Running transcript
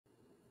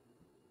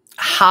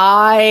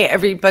Hi,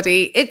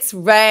 everybody. It's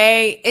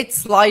Ray.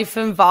 It's Life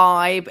and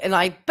Vibe. And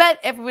I bet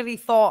everybody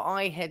thought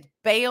I had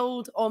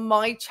bailed on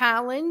my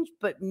challenge,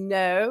 but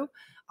no,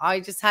 I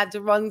just had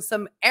to run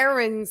some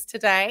errands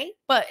today.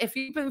 But if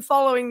you've been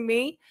following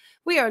me,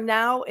 we are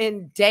now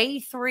in day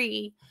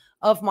 3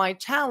 of my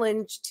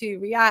challenge to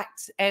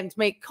react and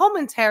make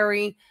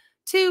commentary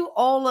to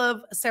all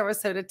of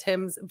Sarasota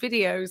Tim's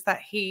videos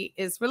that he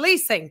is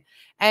releasing.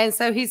 And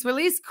so he's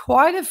released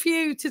quite a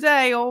few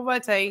today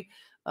already.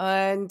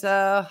 And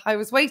I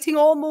was waiting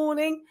all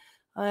morning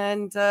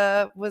and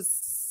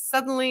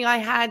suddenly I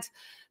had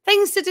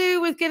things to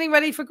do with getting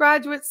ready for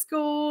graduate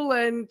school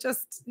and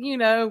just,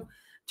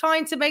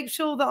 trying to make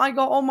sure that I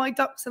got all my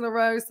ducks in a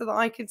row so that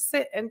I could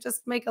sit and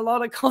just make a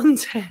lot of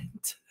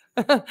content.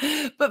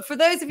 But for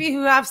those of you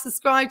who have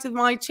subscribed to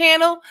my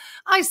channel,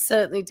 I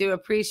certainly do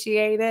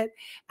appreciate it.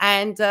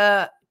 And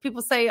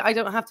people say I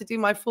don't have to do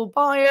my full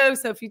bio.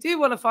 So if you do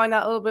want to find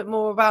out a little bit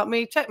more about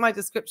me, check my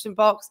description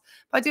box.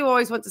 But I do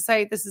always want to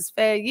say this is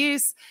fair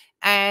use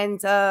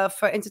and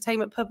for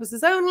entertainment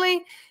purposes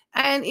only.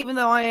 And even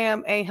though I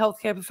am a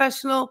healthcare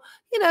professional,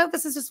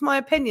 this is just my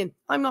opinion.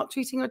 I'm not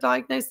treating or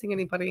diagnosing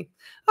anybody.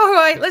 All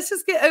right, let's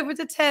just get over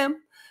to Tim.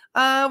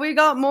 We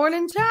got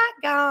morning chat,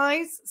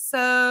 guys.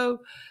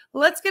 So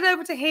let's get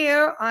over to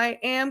here. I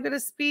am going to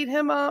speed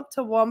him up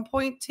to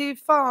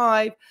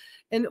 1.25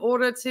 in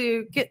order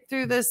to get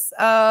through this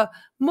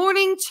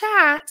morning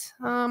chat.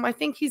 I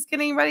think he's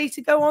getting ready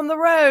to go on the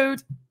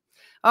road.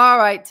 All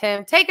right,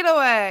 Tim, take it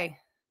away.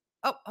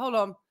 Oh, hold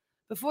on.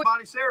 Before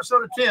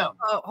Sarasota Tim.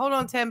 Oh, hold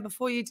on, Tim.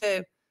 Before you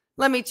do,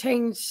 let me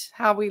change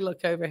how we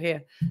look over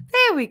here.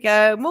 There we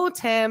go. More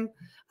Tim.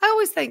 I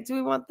always think, do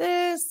we want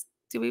this?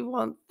 Do we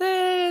want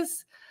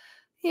this?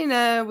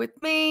 With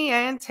me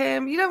and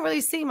Tim, you don't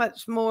really see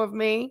much more of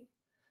me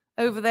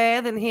over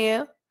there than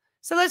here.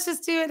 So let's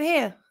just do it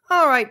here.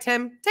 All right,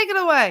 Tim, take it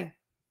away.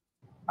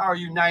 How are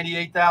you?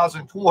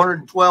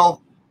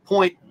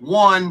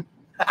 98,412.1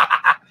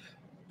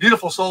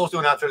 beautiful souls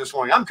doing out there this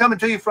morning. I'm coming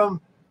to you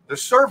from the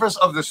surface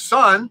of the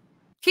sun.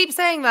 Keep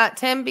saying that,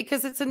 Tim,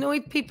 because it's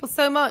annoyed people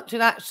so much.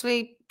 It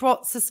actually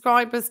brought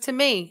subscribers to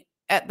me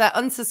that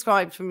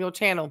unsubscribed from your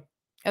channel.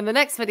 And the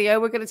next video,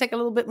 we're going to take a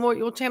little bit more at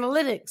your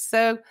channelytics.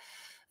 So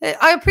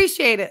I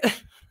appreciate it.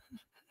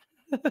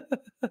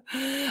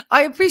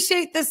 I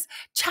appreciate this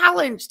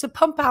challenge to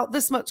pump out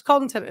this much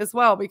content as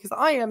well, because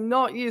I am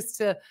not used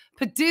to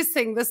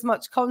producing this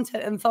much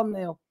content and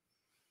thumbnail.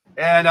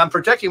 And I'm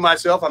protecting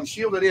myself. I'm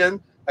shielded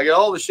in. I got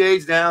all the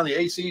shades down. The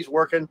AC's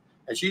working,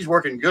 and she's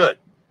working good.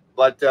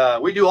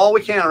 But we do all we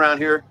can around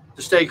here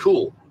to stay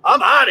cool.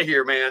 I'm out of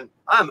here, man.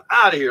 I'm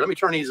out of here. Let me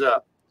turn these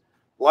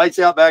lights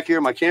out back here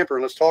in my camper,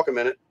 and let's talk a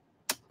minute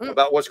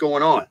about what's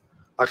going on.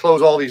 I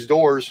close all these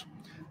doors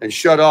and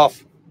shut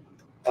off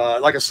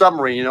like a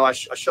submarine. I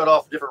shut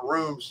off different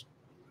rooms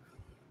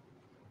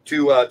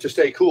to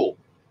stay cool,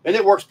 and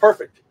it works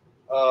perfect.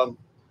 Let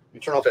me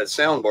turn off that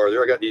sound bar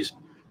there. I got these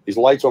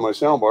lights on my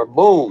sound bar.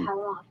 Boom.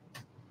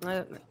 I'm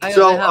at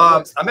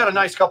a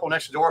nice couple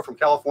next door from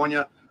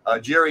California,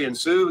 Jerry and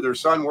Sue. Their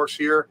son works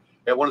here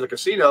at one of the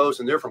casinos,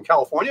 and they're from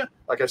California.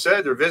 Like I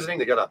said, they're visiting.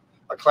 They got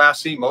a Class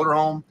C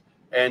motorhome,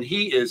 and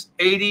he is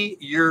 80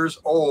 years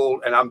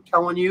old, and I'm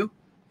telling you,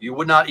 you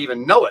would not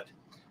even know it.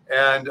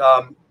 And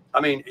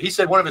he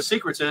said one of his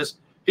secrets is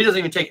he doesn't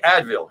even take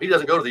Advil. He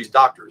doesn't go to these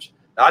doctors.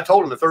 Now, I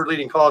told him the third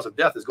leading cause of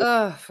death is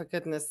oh, for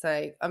goodness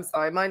sake. I'm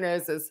sorry. My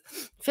nose is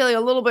feeling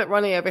a little bit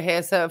runny over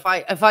here. So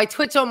if I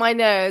twitch on my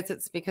nose,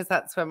 it's because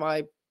that's where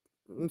my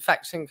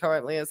infection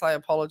currently is. I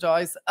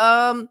apologize.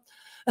 I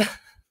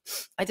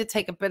did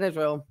take a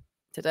Benadryl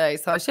today,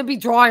 so I should be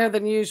drier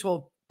than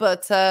usual.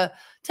 But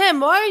Tim,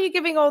 why are you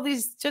giving all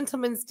these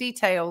gentlemen's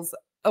details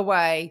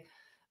away?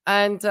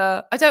 And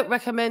I don't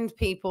recommend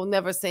people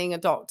never seeing a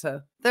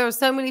doctor. There are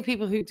so many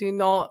people who do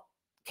not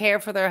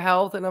care for their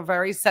health and are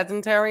very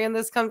sedentary in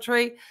this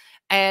country.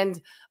 And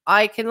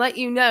I can let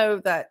you know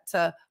that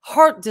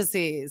heart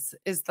disease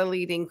is the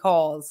leading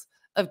cause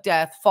of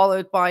death,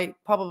 followed by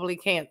probably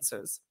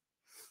cancers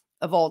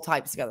of all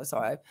types together.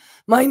 Sorry,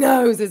 my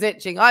nose is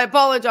itching. I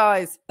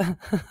apologize.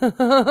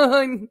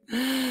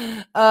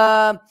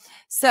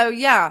 So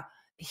yeah,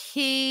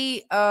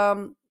 he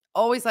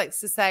always likes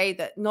to say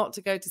that not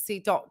to go to see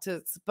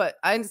doctors, but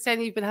I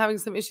understand you've been having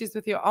some issues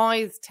with your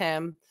eyes,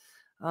 Tim.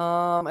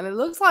 And it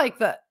looks like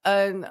that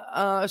in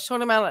a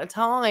short amount of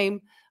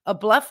time, a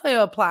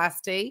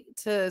blepharoplasty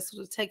to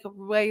sort of take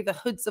away the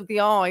hoods of the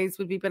eyes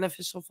would be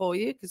beneficial for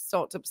you, because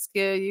start to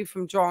obscure you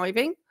from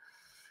driving.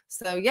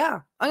 So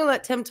yeah, I'm gonna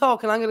let Tim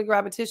talk, and I'm gonna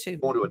grab a tissue.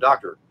 Going to a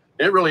doctor,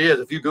 and it really is.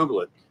 If you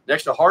Google it,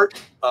 next to heart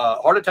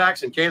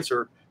attacks and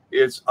cancer,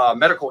 it's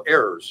medical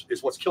errors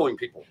is what's killing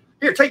people.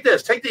 Here, take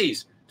this, take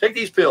these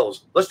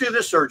pills. Let's do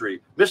this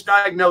surgery.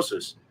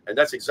 Misdiagnosis, and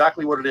that's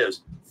exactly what it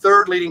is.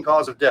 Third leading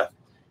cause of death.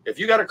 If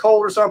you got a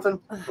cold or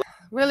something.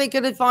 Really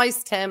good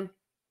advice, Tim.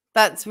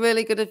 That's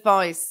really good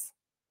advice.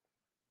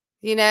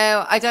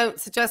 I don't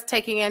suggest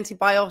taking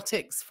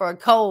antibiotics for a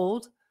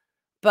cold,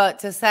 but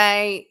to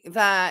say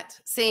that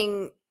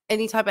seeing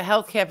any type of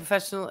healthcare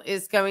professional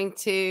is going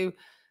to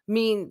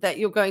mean that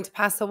you're going to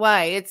pass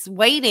away. It's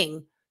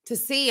waiting to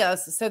see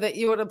us so that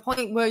you're at a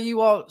point where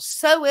you are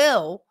so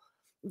ill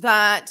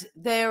that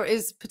there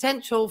is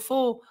potential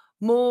for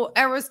more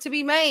errors to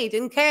be made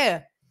in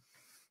care,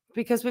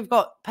 because we've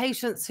got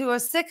patients who are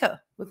sicker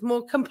with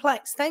more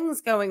complex things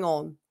going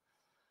on.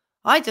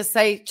 I just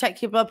say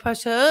check your blood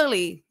pressure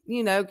early,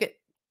 you know, get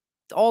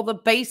all the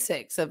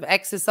basics of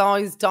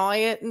exercise,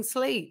 diet, and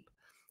sleep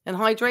and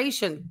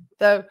hydration.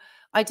 Though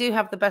I do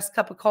have the best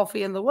cup of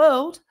coffee in the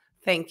world.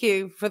 Thank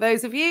you for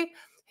those of you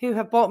who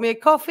have bought me a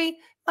coffee.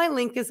 My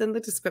link is in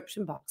the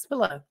description box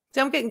below.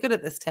 So I'm getting good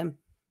at this, Tim.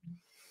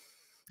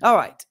 All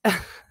right.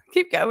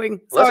 Keep going.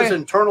 Unless it's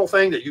an internal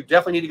thing that you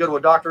definitely need to go to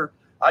a doctor,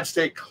 I'd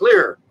stay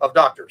clear of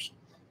doctors.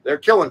 They're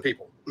killing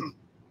people.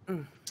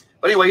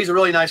 But anyway, he's a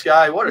really nice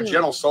guy. What a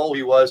gentle soul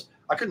he was.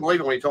 I couldn't believe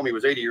it when he told me he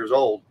was 80 years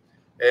old.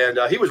 And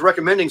he was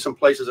recommending some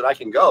places that I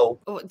can go.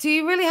 Do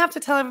you really have to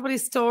tell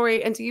everybody's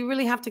story? And do you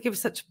really have to give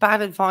such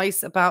bad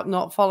advice about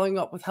not following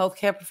up with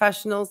healthcare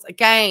professionals?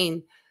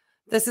 Again,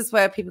 this is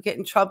where people get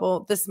in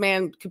trouble. This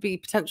man could be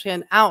potentially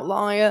an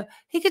outlier.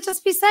 He could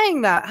just be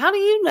saying that. How do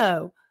you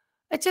know?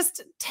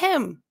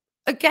 Tim,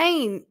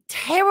 again,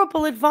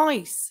 terrible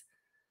advice.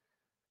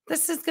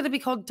 This is going to be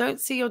called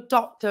don't see your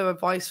doctor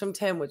advice from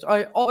Tim, which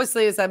I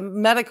obviously as a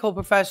medical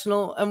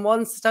professional and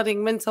one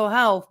studying mental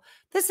health,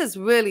 this is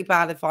really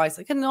bad advice.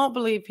 I cannot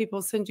believe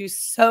people send you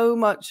so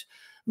much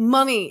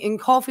money in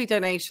coffee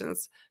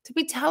donations to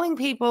be telling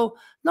people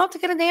not to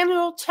get an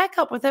annual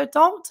checkup with their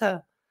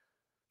doctor.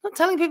 Not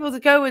telling people to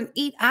go and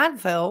eat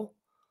Advil.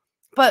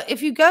 But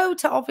if you go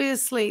to,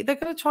 obviously, they're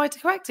going to try to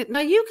correct it. Now,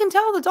 you can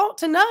tell the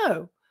doctor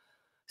no,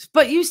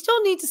 but you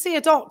still need to see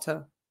a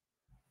doctor.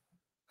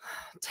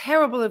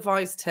 Terrible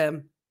advice,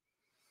 Tim.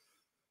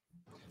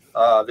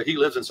 That he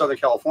lives in Southern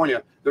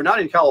California. They're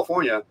not in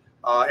California.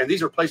 And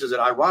these are places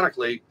that,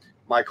 ironically,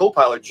 my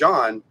co-pilot,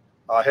 John,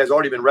 has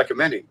already been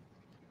recommending.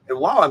 And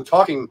while I'm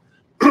talking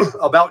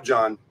about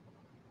John,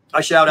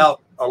 I shout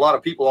out a lot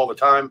of people all the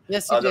time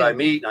that I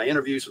meet. And I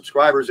interview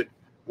subscribers that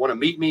want to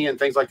meet me and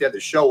things like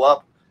that show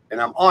up.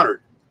 And I'm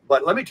honored.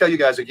 But let me tell you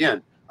guys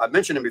again, I've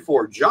mentioned him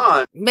before,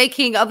 John.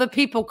 Making other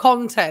people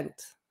content,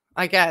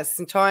 I guess,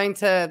 and trying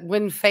to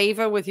win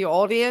favor with your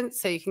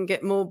audience so you can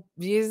get more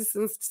views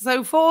and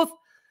so forth.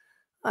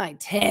 All right,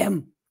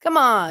 Tim, come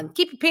on.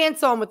 Keep your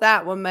pants on with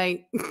that one,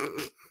 mate.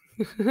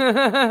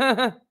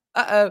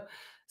 Uh-oh.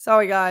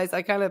 Sorry, guys.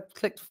 I kind of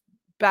clicked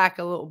back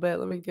a little bit.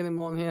 Let me get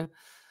him on here.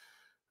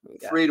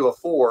 3 to a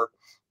 4.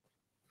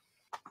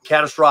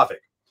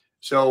 Catastrophic.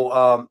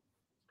 So,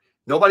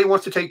 nobody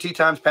wants to take tea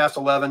times past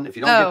 11. If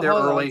you don't get there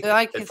early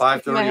at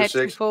 5:30 or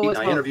 6,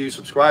 I interview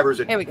subscribers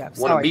that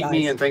want to meet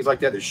me and things like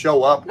that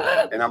show up,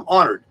 and I'm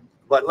honored.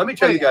 But let me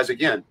tell you guys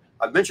again,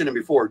 I've mentioned him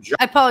before.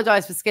 I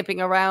apologize for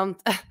skipping around.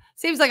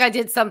 Seems like I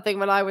did something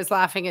when I was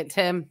laughing at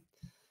Tim,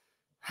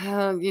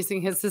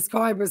 using his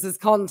subscribers as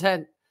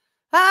content.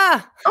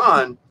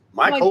 John,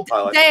 my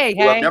co-pilot,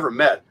 who I've never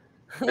met,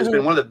 has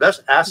been one of the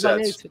best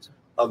assets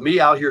of me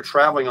out here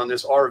traveling on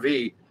this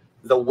RV.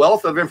 The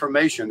wealth of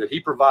information that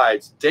he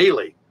provides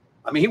daily.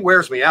 I mean, he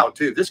wears me out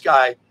too. This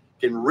guy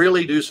can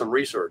really do some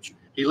research.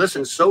 He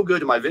listens so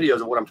good to my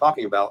videos of what I'm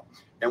talking about.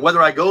 And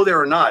whether I go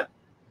there or not,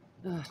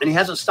 and he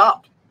hasn't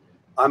stopped.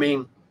 I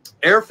mean,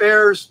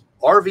 airfares,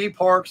 RV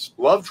parks,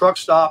 love truck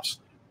stops,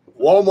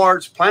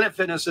 Walmarts, Planet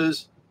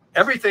Fitnesses,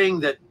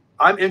 everything that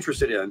I'm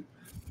interested in.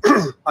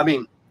 I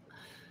mean,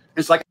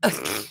 it's like...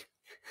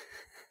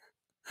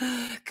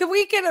 Can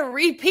we get a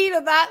repeat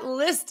of that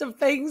list of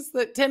things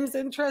that Tim's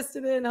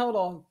interested in? Hold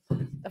on.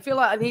 I feel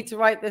like I need to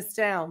write this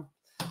down.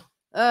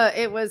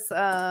 It was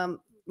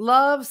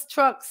loves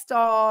truck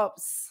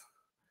stops.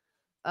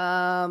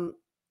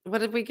 What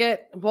did we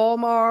get?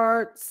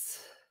 Walmarts.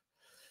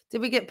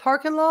 Did we get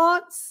parking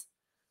lots?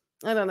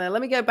 I don't know.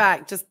 Let me go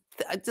back.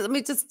 Let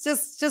me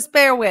just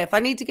bear with. I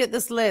need to get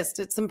this list.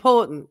 It's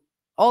important.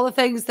 All the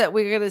things that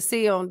we're going to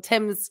see on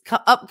Tim's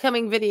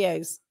upcoming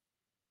videos.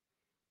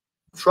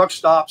 Truck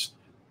stops,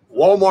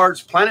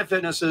 Walmarts, Planet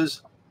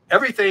Fitnesses,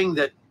 everything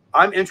that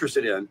I'm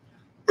interested in.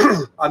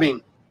 I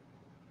mean,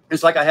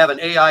 it's like I have an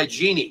AI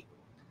genie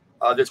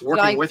that's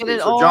working with me.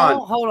 So, John,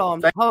 hold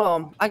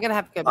on. I'm going to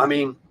have to go back. I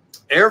mean,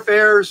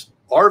 airfares,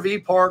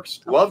 RV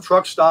parks, love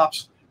truck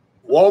stops,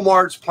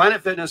 Walmarts,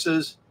 Planet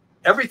Fitnesses,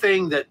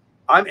 everything that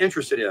I'm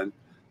interested in.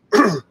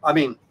 I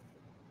mean,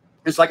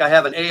 it's like I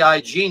have an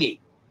AI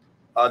genie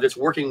that's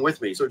working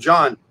with me. So,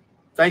 John,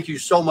 thank you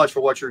so much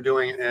for what you're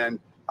doing. And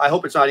I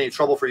hope it's not any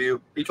trouble for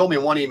you. He told me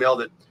in one email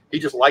that he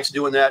just likes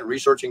doing that and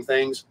researching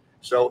things.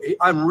 So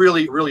I'm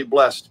really, really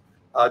blessed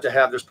to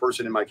have this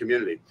person in my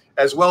community,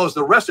 as well as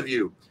the rest of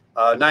you,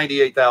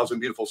 98,000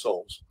 beautiful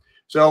souls.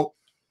 So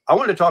I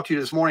wanted to talk to you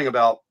this morning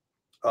about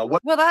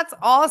what. Well, that's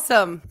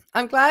awesome.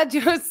 I'm glad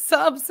your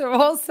subs are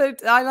also.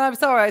 I'm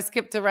sorry I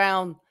skipped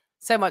around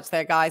so much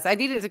there, guys. I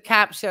needed to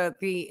capture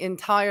the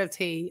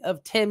entirety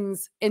of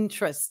Tim's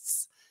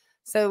interests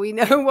so we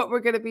know what we're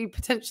going to be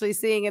potentially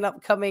seeing in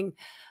upcoming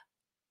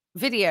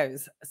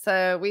videos.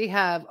 So we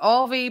have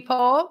RV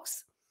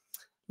parks,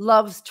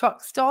 loves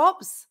truck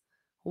stops,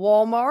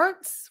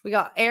 Walmarts, we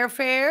got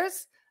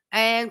airfares,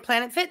 and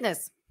Planet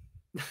Fitness.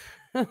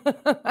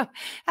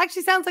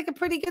 Actually sounds like a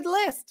pretty good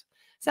list.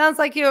 Sounds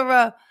like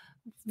your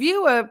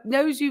viewer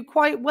knows you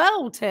quite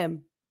well,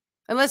 Tim.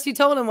 Unless you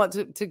told him what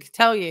to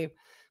tell you.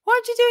 Why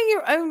aren't you doing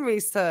your own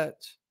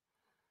research?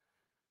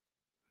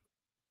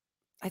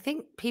 I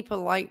think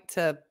people like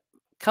to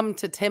come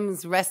to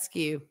Tim's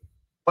rescue.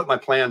 What my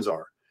plans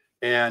are.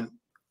 And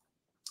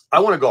I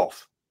want to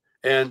golf.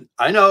 And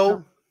I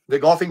know the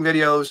golfing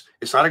videos,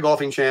 it's not a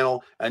golfing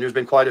channel, and there's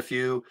been quite a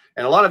few.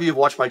 And a lot of you have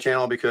watched my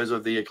channel because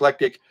of the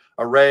eclectic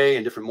array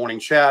and different morning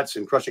chats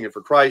and Crushing It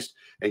for Christ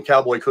and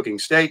Cowboy Cooking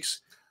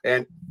Steaks.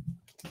 And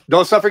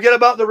don't forget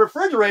about the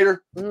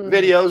refrigerator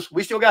videos.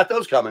 We still got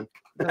those coming.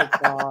 Oh,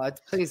 God,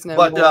 please no.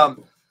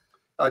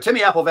 But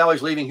Timmy Apple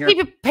Valley's leaving here. Keep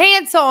your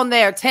pants on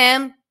there,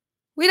 Tim.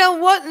 We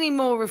don't want any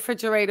more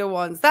refrigerator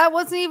ones. That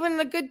wasn't even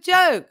a good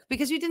joke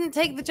because you didn't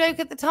take the joke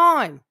at the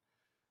time.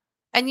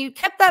 And you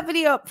kept that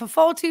video up for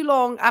far too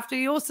long after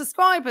your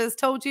subscribers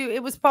told you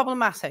it was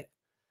problematic.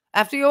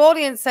 After your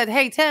audience said,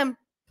 hey, Tim,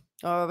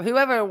 or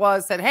whoever it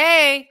was said,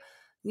 hey,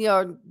 you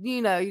know,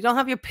 you don't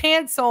have your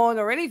pants on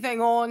or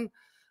anything on.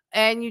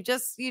 And you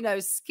just,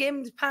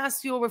 skimmed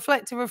past your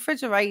reflective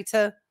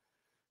refrigerator.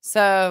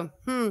 So,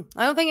 I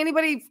don't think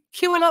anybody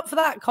queuing up for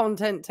that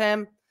content,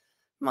 Tim.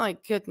 My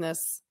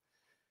goodness.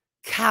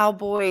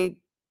 Cowboy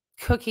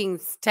cooking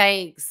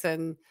steaks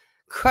and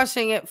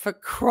Crushing It for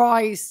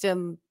Christ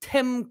and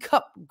Tim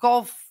Cup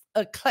golf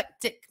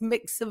eclectic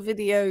mix of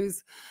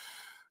videos.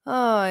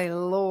 Oh,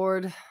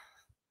 Lord.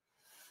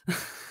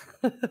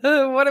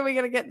 What are we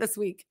going to get this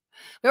week?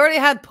 We already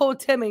had poor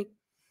Timmy.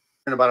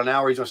 In about an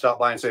hour, he's going to stop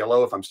by and say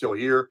hello if I'm still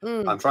here.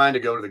 I'm trying to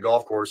go to the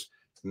golf course.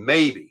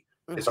 Maybe.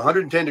 It's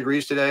 110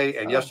 degrees today,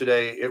 and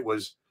yesterday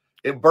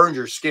it burned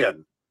your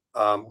skin.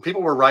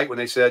 People were right when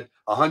they said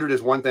 100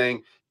 is one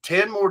thing,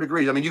 10 more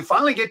degrees. I mean, you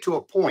finally get to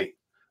a point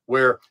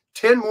where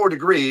 10 more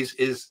degrees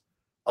is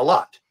a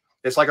lot.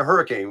 It's like a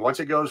hurricane. Once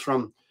it goes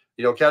from,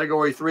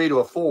 category 3 to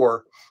a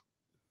 4,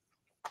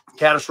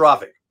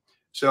 catastrophic.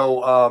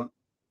 So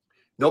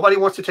nobody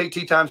wants to take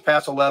tee times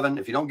past 11.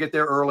 If you don't get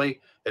there early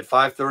at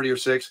 5:30 or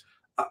 6,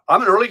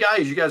 I'm an early guy,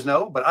 as you guys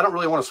know, but I don't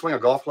really want to swing a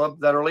golf club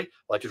that early. I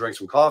like to drink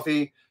some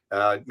coffee,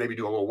 maybe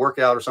do a little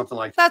workout or something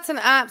like that. That's an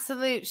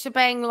absolute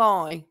shebang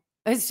lie.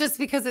 It's just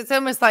because it's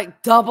almost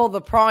like double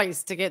the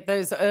price to get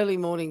those early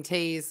morning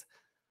teas.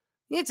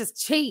 You're just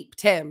cheap,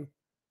 Tim.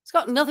 It's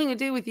got nothing to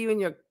do with you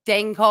and your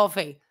dang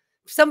coffee.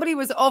 If somebody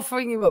was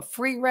offering you a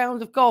free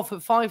round of golf at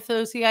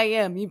 5:30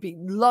 a.m., you'd be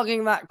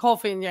lugging that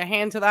coffee in your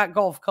hand to that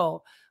golf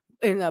cart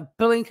in a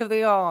blink of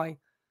the eye.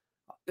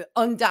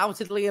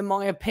 Undoubtedly, in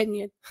my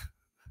opinion.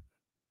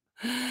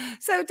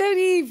 So don't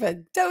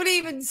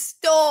even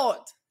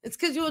start. It's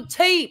because you're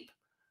cheap.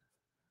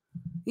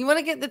 You want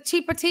to get the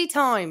cheaper tea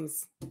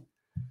times.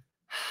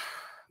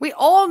 We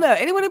all know.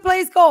 Anyone who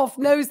plays golf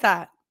knows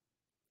that.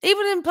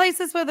 Even in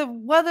places where the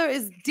weather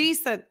is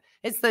decent,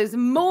 it's those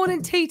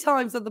morning tea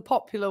times are the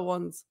popular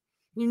ones.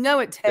 You know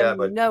it, Tim.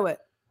 Yeah, you know it.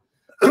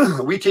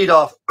 We teed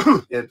off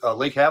at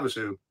Lake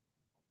Havasu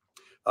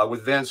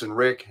with Vince and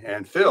Rick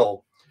and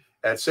Phil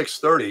at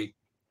 6:30,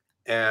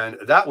 and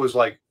that was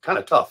like kind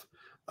of tough.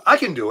 I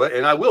can do it,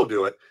 and I will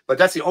do it, but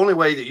that's the only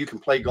way that you can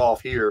play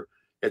golf here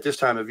at this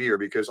time of year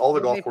because all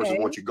the golf courses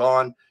want you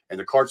gone and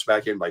the cart's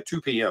back in by 2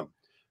 p.m.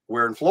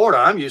 Where in Florida,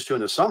 I'm used to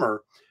in the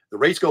summer, the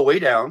rates go way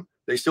down.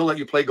 They still let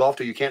you play golf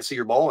till you can't see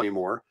your ball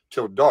anymore,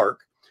 till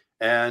dark.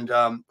 And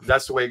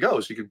that's the way it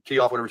goes. You can tee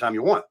off whatever time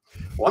you want.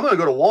 Well, I'm going to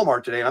go to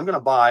Walmart today, and I'm going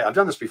to buy. I've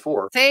done this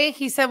before. See,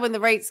 he said when the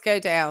rates go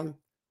down.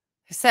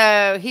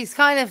 So he's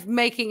kind of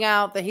making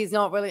out that he's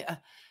not really,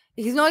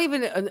 he's not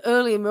even an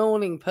early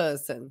morning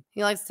person.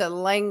 He likes to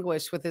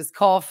languish with his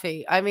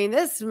coffee. I mean,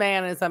 this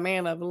man is a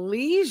man of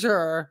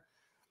leisure.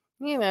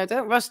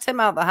 Don't rush Tim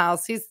out the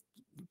house. He's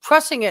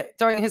crushing it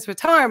during his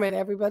retirement,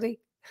 everybody.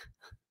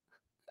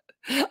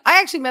 I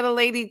actually met a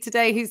lady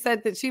today who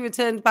said that she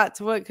returned back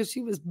to work because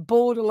she was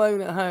bored alone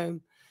at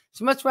home.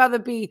 She'd much rather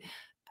be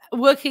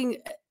working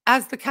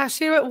as the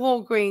cashier at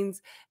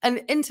Walgreens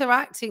and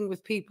interacting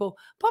with people.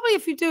 Probably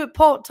if you do it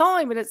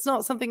part-time and it's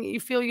not something that you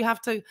feel you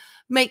have to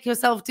make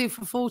yourself do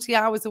for 40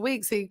 hours a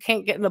week so you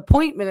can't get an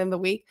appointment in the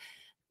week,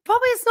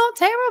 probably it's not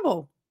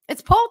terrible.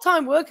 It's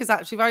part-time work is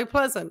actually very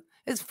pleasant.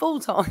 It's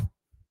full-time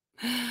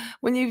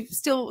when you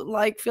still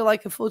feel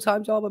like a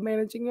full-time job of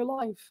managing your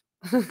life.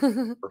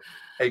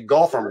 A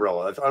golf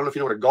umbrella. I don't know if you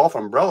know what a golf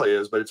umbrella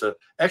is, but it's an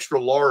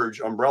extra large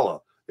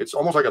umbrella. It's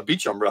almost like a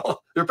beach umbrella.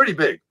 They're pretty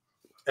big.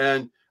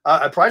 And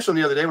I priced them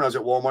the other day when I was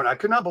at Walmart. I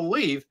could not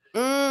believe.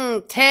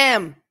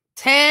 Tim.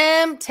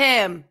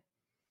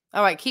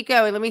 All right, keep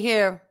going. Let me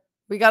hear.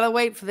 We got to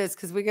wait for this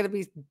because we're going to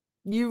be,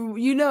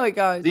 you know it,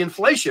 guys. The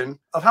inflation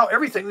of how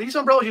everything, these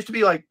umbrellas used to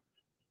be like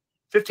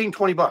 $15,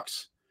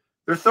 $20.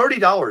 They're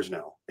 $30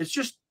 now. It's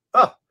just,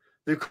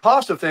 the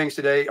cost of things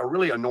today are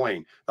really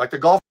annoying. Like the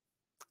golf.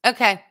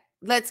 Okay,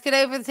 let's get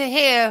over to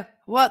here.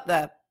 What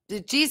the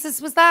Jesus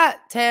was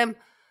that, Tim?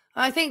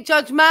 I think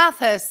Judge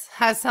Mathis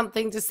has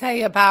something to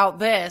say about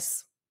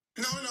this.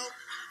 No,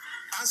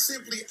 I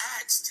simply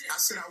asked. I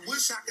said, I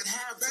wish I could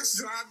have that's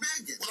dry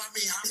begging. Well, I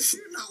mean,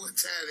 you know what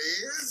that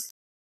is.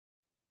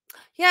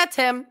 Yeah,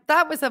 Tim,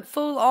 that was a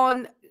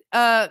full-on,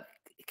 can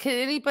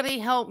anybody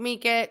help me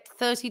get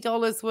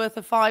 $30 worth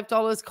of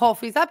 $5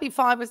 coffees? That'd be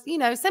five, you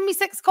know, send me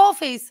 6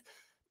 coffees.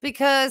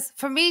 Because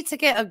for me to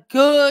get a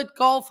good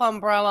golf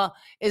umbrella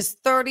is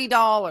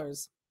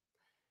 $30.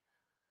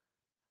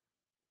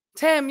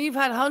 Tim, you've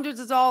had hundreds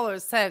of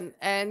dollars sent,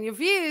 and your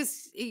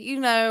views,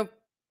 you know,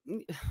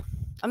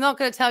 I'm not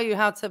going to tell you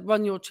how to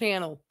run your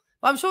channel.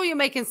 But I'm sure you're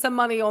making some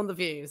money on the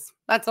views.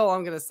 That's all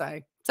I'm going to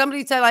say.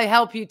 Somebody said I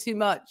help you too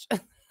much.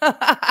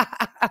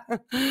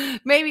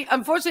 Maybe,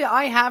 unfortunately,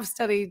 I have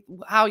studied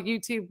how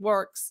YouTube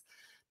works.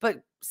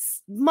 But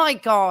my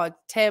God,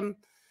 Tim,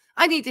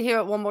 I need to hear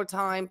it one more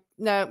time.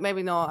 No,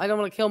 maybe not. I don't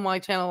want to kill my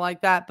channel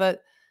like that.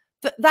 But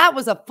that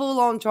was a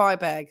full-on dry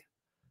bag.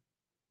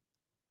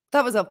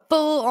 That was a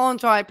full-on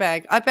dry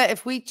bag. I bet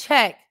if we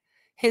check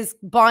his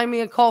buy me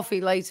a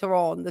coffee later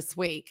on this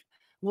week,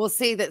 we'll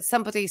see that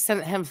somebody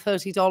sent him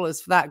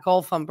 $30 for that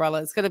golf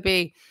umbrella. It's going to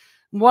be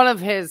one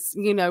of his,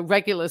 you know,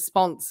 regular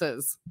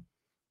sponsors.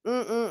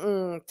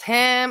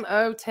 Tim,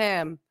 oh,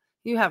 Tim,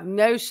 you have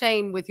no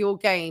shame with your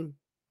game.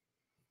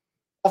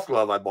 Golf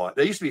glove I bought.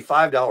 They used to be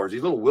 $5.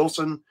 These little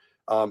Wilson,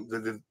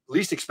 the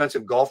least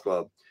expensive golf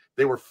glove,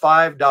 they were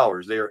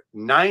 $5. They are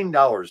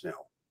 $9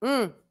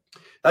 now.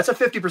 That's a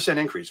 50%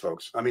 increase,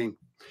 folks. I mean,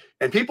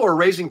 and people are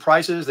raising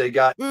prices. They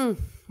got.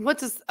 What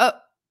does? I'm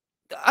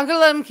gonna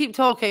let them keep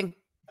talking.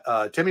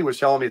 Timmy was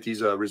telling me at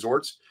these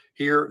resorts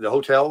here, the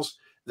hotels,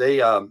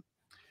 they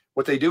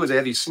what they do is they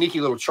have these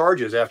sneaky little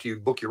charges after you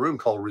book your room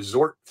called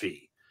resort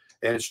fee,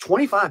 and it's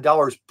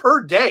 $25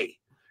 per day.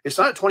 It's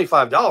not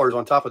 $25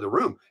 on top of the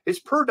room. It's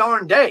per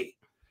darn day.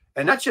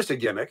 And that's just a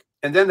gimmick.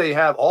 And then they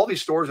have all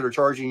these stores that are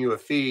charging you a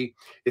fee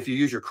if you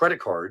use your credit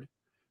card,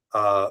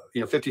 you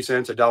know, 50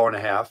 cents,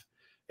 $1.50.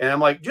 And I'm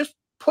like, just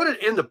put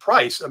it in the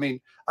price. I mean,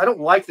 I don't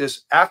like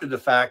this after the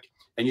fact.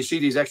 And you see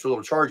these extra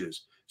little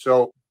charges.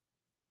 So.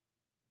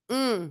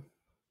 No.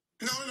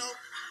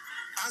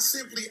 I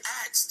simply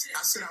asked.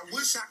 I said, I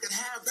wish I could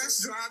have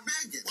that's dry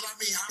begging. Well, I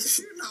mean,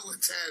 you know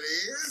what that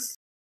is.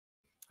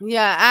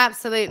 Yeah,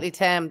 absolutely,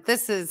 Tim.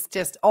 This is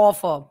just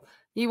awful.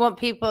 You want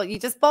people, you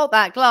just bought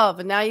that glove,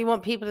 and now you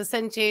want people to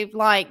send you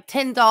like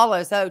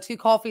 $10. Oh, 2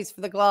 coffees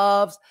for the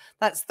gloves.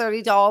 That's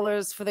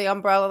 $30 for the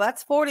umbrella.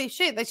 That's 40.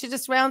 Shit, they should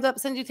just round up,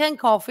 send you 10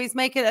 coffees,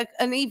 make it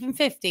an even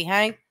 50,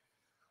 hey?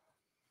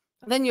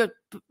 Then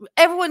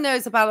everyone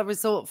knows about a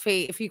resort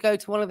fee. If you go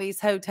to one of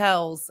these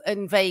hotels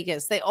in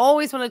Vegas, they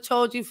always want to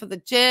charge you for the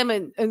gym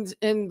and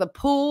the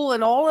pool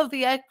and all of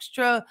the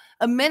extra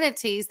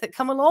amenities that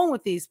come along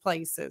with these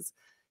places.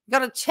 You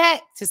got to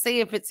check to see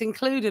if it's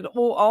included,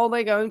 or are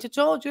they going to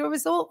charge you a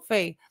resort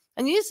fee?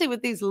 And usually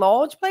with these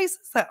large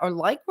places that are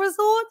like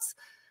resorts,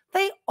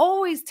 they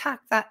always tack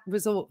that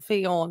resort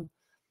fee on.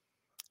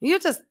 You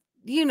just,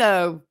 you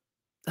know,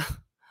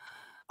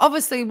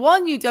 obviously,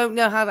 one, you don't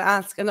know how to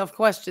ask enough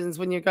questions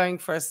when you're going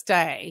for a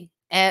stay,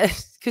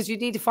 because you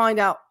need to find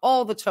out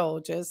all the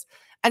charges.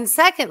 And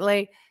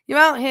secondly, you're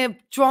out here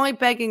dry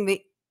begging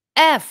the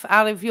F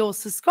out of your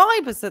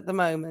subscribers at the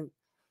moment.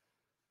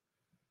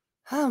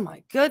 Oh,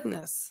 my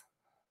goodness.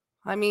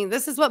 I mean,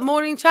 this is what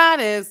morning chat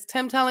is.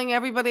 Tim telling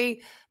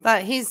everybody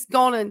that he's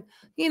gone and,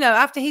 you know,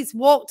 after he's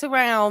walked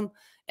around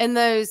in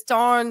those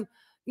darn,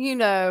 you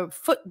know,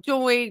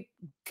 FootJoy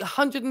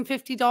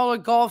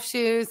 $150 golf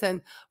shoes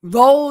and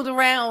rolled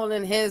around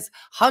in his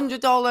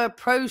 $100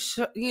 pro,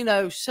 you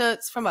know,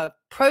 shirts from a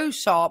pro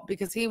shop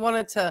because he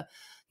wanted to,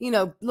 you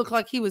know, look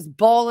like he was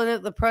balling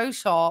at the pro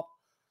shop,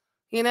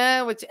 you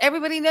know, which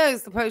everybody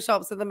knows the pro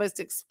shops are the most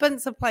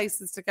expensive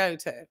places to go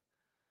to.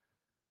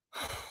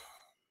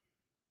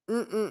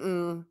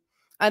 And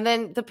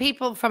then the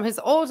people from his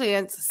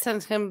audience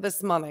sent him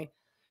this money.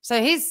 So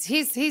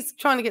he's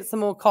trying to get some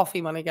more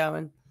coffee money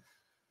going.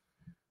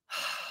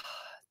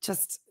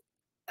 Just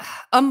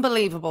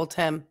unbelievable,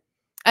 Tim.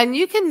 And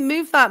you can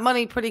move that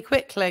money pretty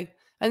quickly.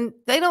 And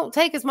they don't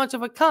take as much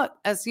of a cut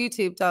as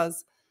YouTube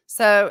does.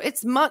 So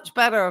it's much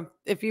better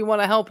if you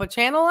want to help a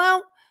channel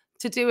out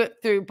to do it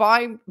through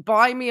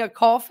buy me a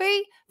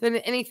coffee than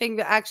anything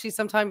that actually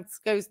sometimes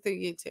goes through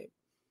YouTube.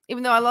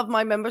 Even though I love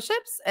my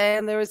memberships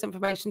and there is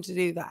information to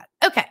do that.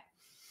 Okay.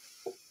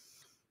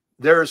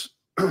 There's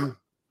a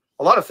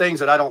lot of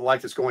things that I don't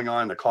like that's going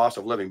on in the cost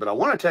of living, but I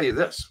want to tell you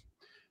this.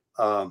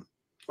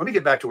 Let me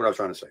get back to what I was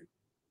trying to say.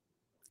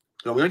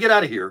 So I'm going to get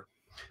out of here.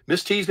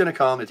 Miss T is going to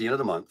come at the end of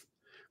the month.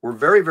 We're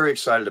very, very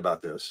excited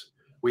about this.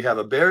 We have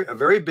a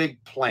very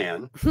big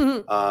plan.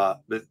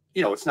 But,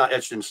 you know, it's not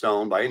etched in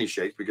stone by any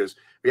shape because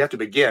we have to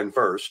begin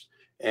first.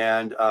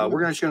 And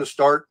we're just going to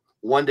start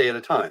one day at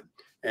a time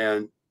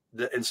and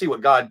see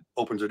what God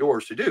opens the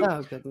doors to do.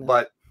 Oh,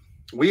 but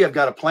we have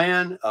got a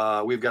plan.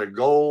 We've got a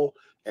goal,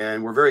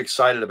 and we're very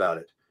excited about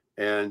it.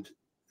 And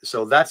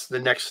so that's the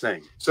next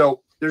thing.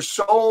 So there's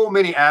so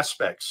many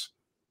aspects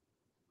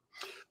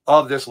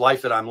of this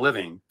life that I'm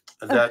living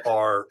that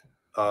are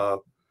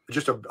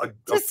just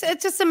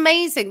it's just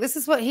amazing. This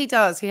is what he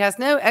does. He has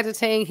no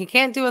editing. He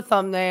can't do a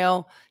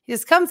thumbnail. He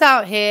just comes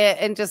out here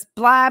and just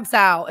blabs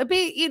out. It'd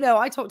be, you know,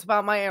 I talked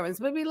about my errands,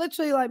 but it'd be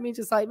literally like me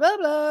just like blah,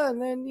 blah.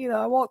 And then, you know,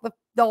 I walked the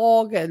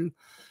dog and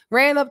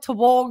ran up to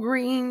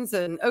Walgreens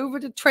and over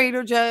to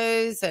Trader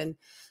Joe's and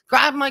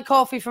grabbed my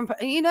coffee from,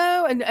 you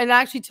know, and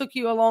actually took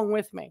you along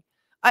with me.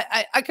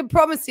 I can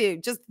promise you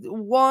just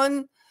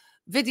one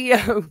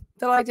video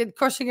that I did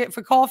crushing it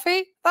for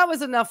coffee, that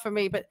was enough for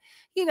me. But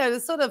you know, the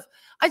sort of,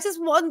 I just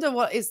wonder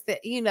what is the,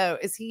 you know,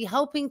 is he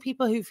helping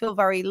people who feel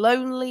very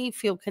lonely,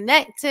 feel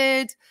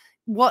connected?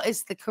 What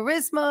is the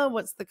charisma?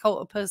 What's the cult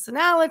of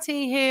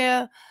personality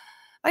here?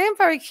 I am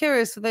very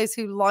curious for those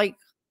who like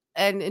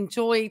and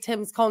enjoy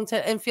Tim's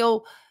content and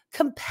feel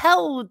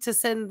compelled to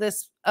send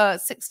this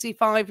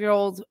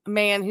 65-year-old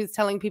man who's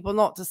telling people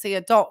not to see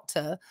a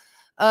doctor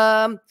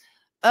a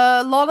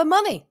lot of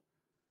money.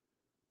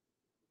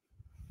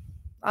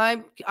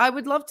 I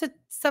would love to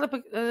set up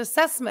an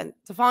assessment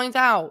to find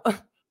out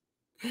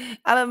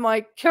out of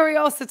my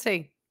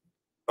curiosity.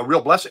 A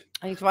real blessing.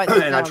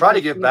 And I try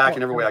to give back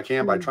in every way I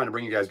can by trying to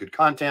bring you guys good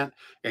content,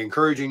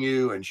 encouraging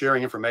you and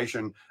sharing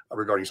information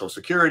regarding Social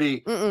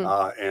Security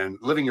and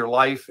living your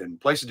life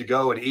and places to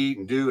go and eat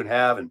and do and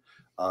have and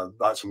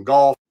about some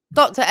golf.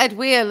 Dr. Ed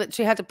Weir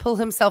literally had to pull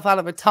himself out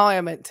of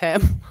retirement,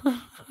 Tim,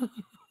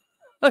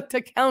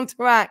 to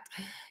counteract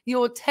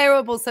your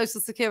terrible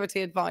Social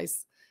Security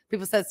advice.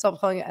 People said, stop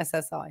calling it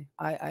SSI.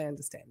 I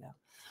understand now.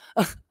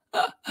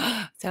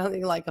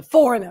 Sounding like a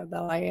foreigner,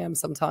 though I am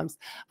sometimes.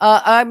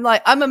 I'm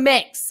a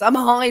mix. I'm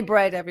a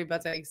hybrid,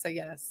 everybody. So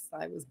yes,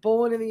 I was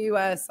born in the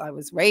US. I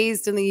was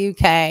raised in the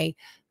UK.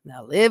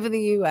 Now live in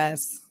the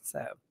US.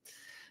 So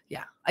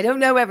yeah, I don't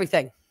know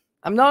everything.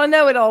 I'm not a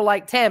know-it-all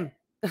like Tim.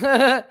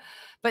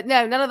 But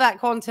no, none of that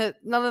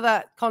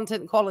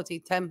content quality,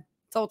 Tim.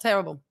 It's all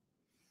terrible.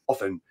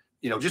 Often,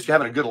 you know, just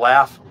having a good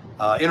laugh,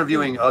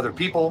 interviewing other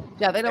people.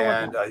 Yeah, they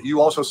don't. And you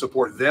also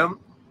support them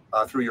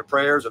through your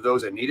prayers of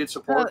those that needed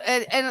support.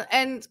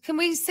 And can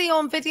we see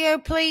on video,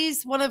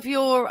 please, one of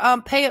your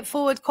pay it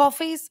forward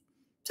coffees?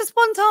 Just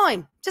one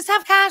time. Just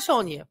have cash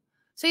on you,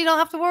 so you don't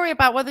have to worry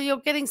about whether you're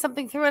getting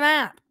something through an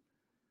app.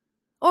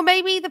 Or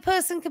maybe the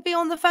person could be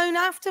on the phone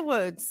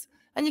afterwards,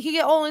 and you can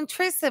get all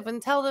intrusive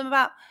and tell them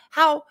about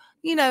how,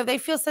 you know, they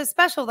feel so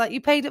special that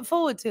you paid it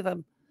forward to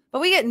them.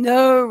 But we get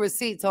no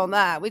receipts on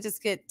that. We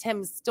just get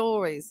Tim's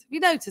stories. Have you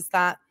noticed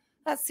that?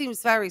 That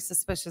seems very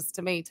suspicious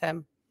to me,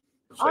 Tim.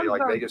 Say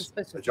like Vegas,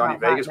 Johnny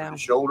Vegas with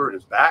his shoulder and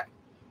his back.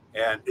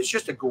 And it's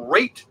just a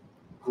great,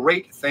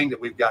 great thing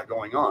that we've got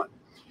going on.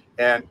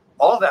 And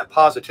all that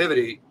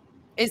positivity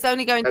is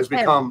only going has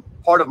become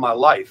part of my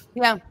life.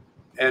 Yeah.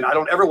 And I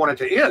don't ever want it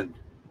to end.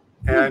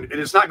 And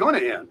it's not going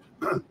to end.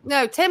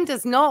 No, Tim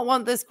does not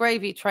want this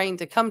gravy train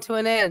to come to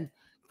an end.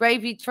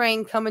 Gravy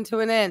train coming to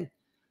an end.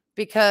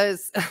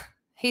 Because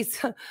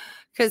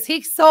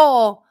he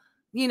saw,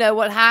 you know,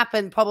 what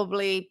happened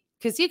probably,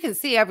 because you can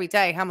see every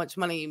day how much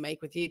money you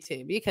make with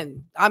YouTube. You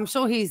can, I'm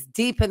sure he's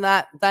deep in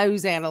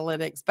those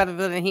analytics better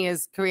than he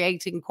is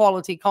creating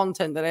quality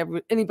content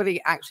that anybody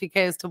actually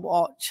cares to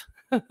watch.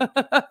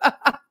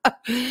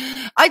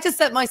 I just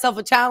set myself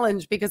a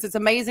challenge because it's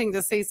amazing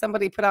to see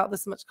somebody put out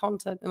this much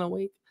content in a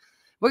week.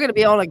 We're going to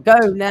be on a go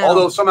now.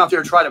 Although some out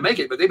there try to make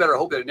it, but they better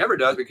hope that it never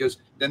does, because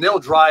then they'll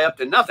dry up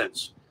to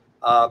nothings.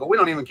 But we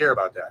don't even care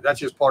about that. That's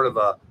just part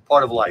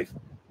of life.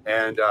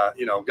 And,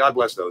 you know, God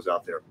bless those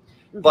out there.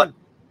 But,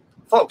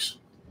 folks,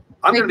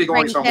 I'm going to be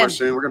going somewhere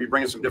soon. We're going to be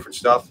bringing some different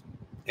stuff.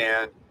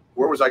 And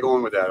where was I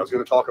going with that? I was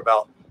going to talk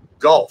about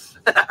golf.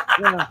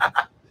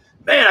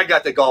 Man, I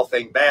got the golf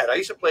thing bad. I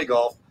used to play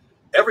golf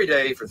every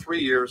day for 3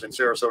 years in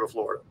Sarasota,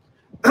 Florida.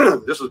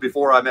 This was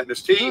before I met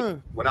Miss T.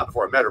 Well, not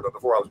before I met her, but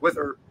before I was with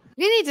her.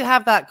 You need to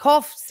have that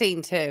cough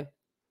scene, too.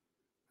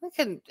 That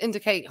can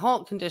indicate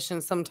heart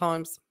conditions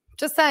sometimes.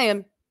 Just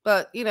saying,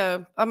 but you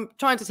know, I'm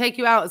trying to take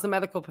you out as a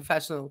medical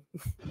professional.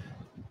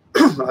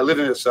 I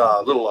lived in this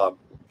little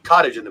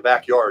cottage in the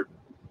backyard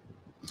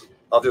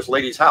of this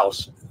lady's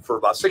house for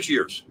about 6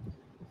 years,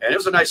 and it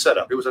was a nice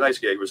setup. It was a nice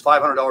gig. It was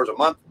 $500 a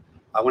month.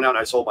 I went out and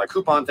I sold my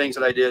coupon things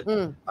that I did.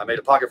 I made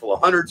a pocket full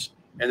of hundreds,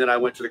 and then I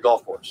went to the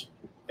golf course,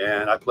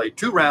 and I played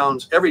 2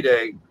 rounds every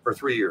day for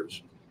 3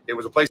 years. It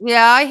was a place.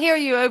 Yeah, I hear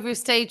you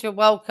overstayed your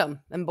welcome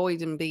in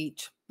Boynton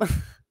Beach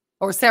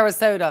or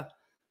Sarasota.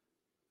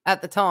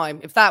 At the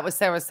time, if that was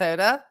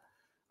Sarasota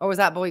or was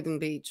that Boynton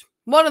Beach,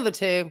 one of the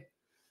two.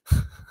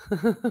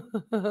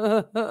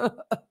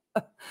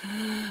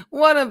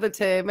 One of the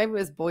two. Maybe it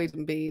was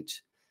Boynton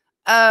Beach.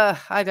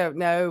 I don't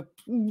know.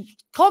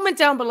 Comment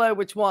down below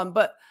which one.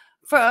 But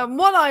from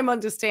what I'm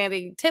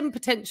understanding, Tim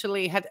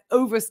potentially had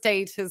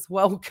overstayed his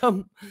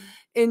welcome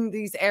in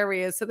these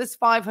areas. So this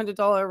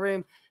 $500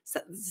 room,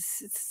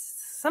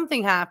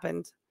 something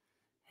happened.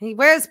 He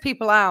wears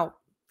people out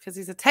because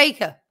he's a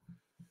taker.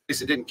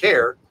 That didn't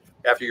care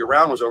after your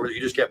round was over, that you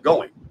just kept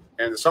going.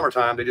 And in the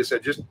summertime, they just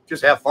said,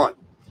 just have fun.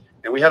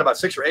 And we had about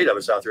 6 or 8 of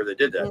us out there that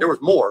did that. There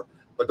was more,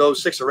 but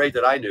those 6 or 8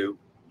 that I knew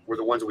were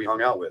the ones that we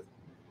hung out with.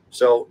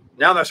 So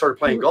now that I started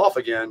playing golf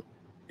again,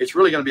 it's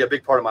really going to be a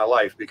big part of my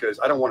life because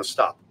I don't want to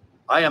stop.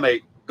 I am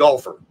a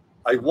golfer.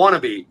 I want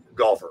to be a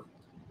golfer.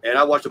 And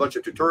I watched a bunch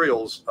of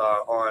tutorials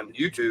on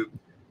YouTube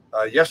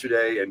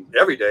yesterday and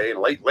every day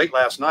and late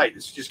last night.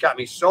 It's just got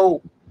me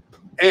so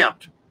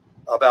amped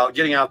about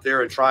getting out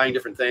there and trying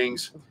different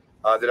things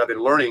that I've been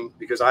learning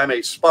because I'm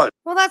a sponge.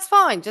 Well, that's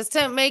fine. Just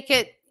don't make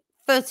it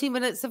 30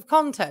 minutes of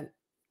content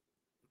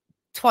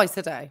twice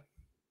a day.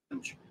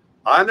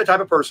 I'm the type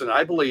of person,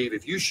 I believe,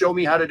 if you show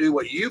me how to do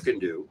what you can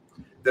do,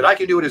 that I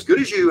can do it as good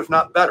as you, if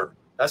not better.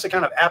 That's the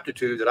kind of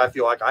aptitude that I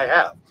feel like I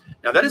have.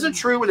 Now, that isn't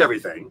true with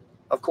everything.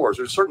 Of course,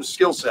 there's certain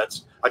skill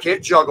sets. I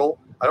can't juggle.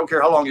 I don't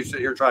care how long you sit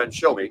here and try and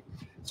show me.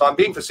 So I'm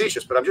being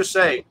facetious, but I'm just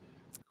saying.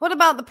 What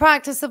about the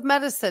practice of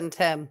medicine,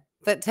 Tim,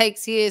 that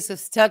takes years of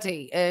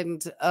study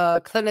and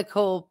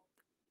clinical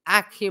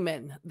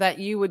acumen that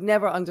you would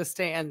never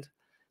understand?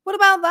 What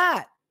about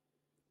that?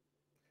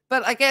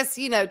 But I guess,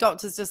 you know,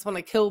 doctors just want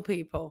to kill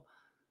people.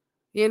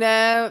 You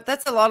know,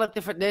 that's a lot of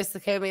different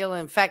nosocomial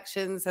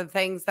infections and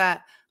things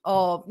that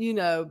are, you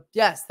know,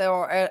 yes, there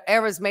are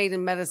errors made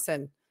in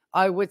medicine.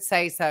 I would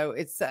say so.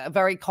 It's a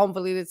very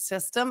convoluted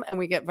system and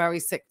we get very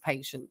sick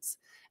patients.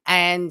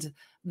 And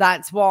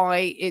that's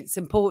why it's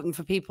important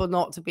for people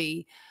not to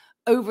be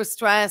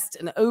overstressed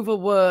and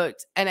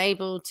overworked and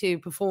able to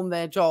perform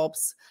their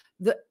jobs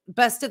the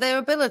best of their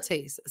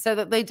abilities so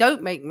that they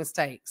don't make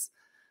mistakes.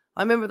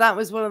 I remember that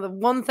was one of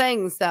the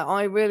things that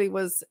I really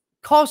was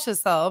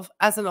cautious of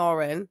as an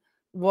RN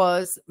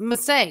was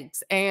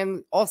mistakes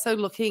and also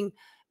looking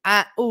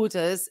at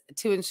orders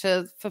to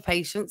ensure for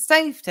patient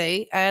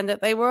safety and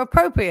that they were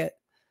appropriate.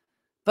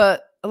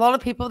 But a lot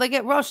of people, they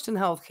get rushed in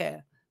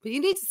healthcare. But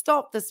you need to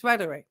stop this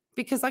rhetoric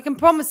because I can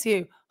promise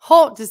you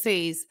heart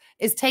disease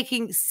is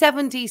taking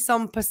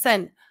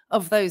 70%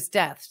 of those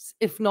deaths,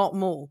 if not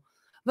more.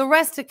 The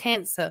rest are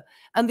cancer.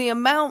 And the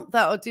amount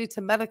that are due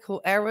to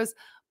medical errors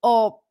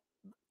are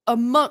a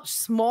much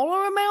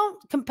smaller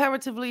amount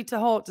comparatively to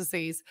heart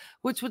disease,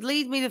 which would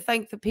lead me to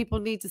think that people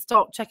need to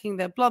stop checking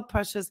their blood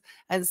pressures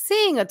and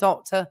seeing a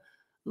doctor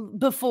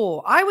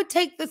before. I would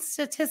take the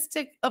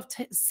statistic of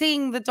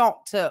seeing the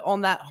doctor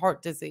on that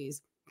heart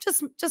disease.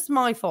 Just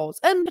my thoughts,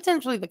 and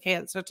potentially the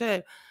cancer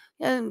too.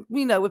 And,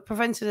 you know, with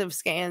preventative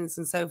scans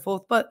and so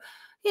forth. But,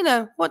 you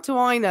know, what do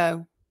I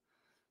know?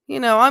 You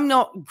know, I'm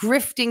not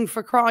grifting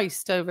for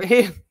Christ over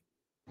here.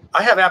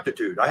 I have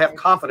aptitude. I have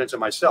confidence in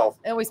myself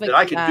that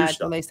I can do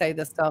stuff. When they say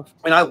this stuff.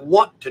 And I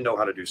want to know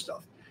how to do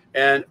stuff.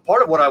 And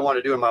part of what I want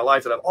to do in my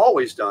life that I've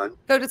always done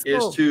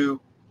is to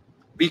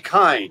be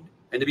kind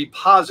and to be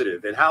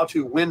positive and how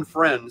to win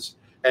friends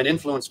and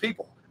influence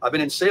people. I've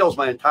been in sales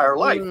my entire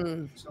life.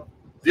 So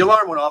the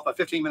alarm went off, a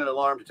 15-minute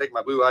alarm to take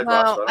my blue eye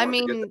drops. Well, I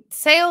mean,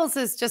 sales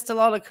is just a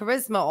lot of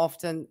charisma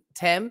often,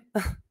 Tim.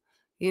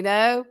 You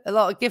know, a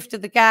lot of gift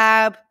of the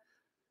gab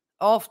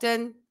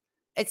often.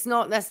 It's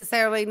not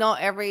necessarily,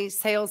 not every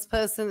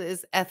salesperson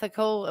is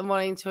ethical and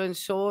wanting to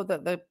ensure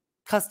that the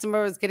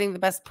customer is getting the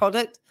best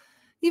product.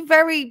 You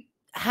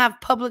have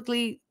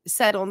publicly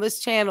said on this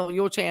channel,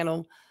 your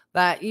channel,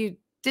 that you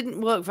didn't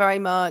work very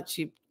much.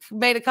 You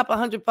made a couple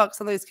 $100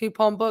 on those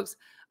coupon books.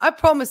 I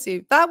promise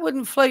you, that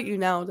wouldn't float you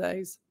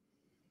nowadays.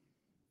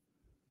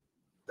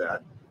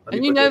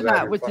 And you know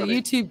that with the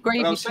YouTube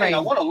gravy train. I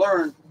want to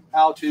learn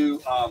how to.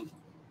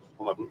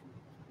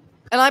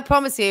 And I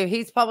promise you,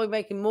 he's probably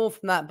making more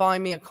from that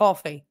buying me a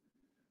coffee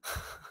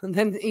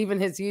than even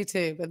his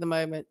YouTube at the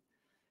moment.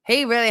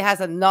 He really has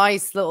a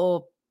nice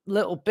little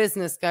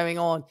business going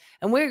on.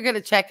 And we're going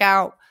to check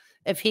out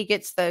if he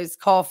gets those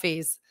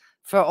coffees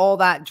for all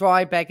that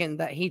dry begging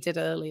that he did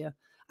earlier.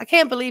 I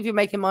can't believe you're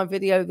making my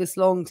video this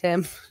long,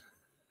 Tim.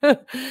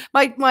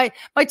 my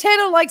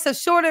channel likes a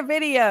shorter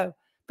video,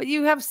 but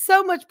you have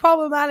so much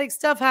problematic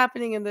stuff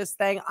happening in this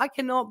thing. I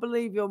cannot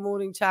believe your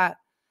morning chat.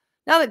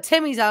 Now that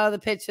Timmy's out of the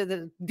picture,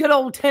 the good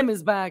old Tim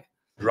is back.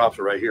 Drops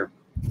are right here.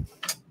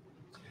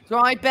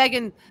 Dry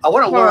begging. I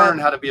want to learn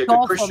how to be a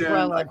good Christian.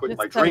 I quit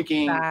my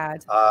drinking.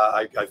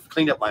 I've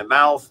cleaned up my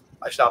mouth.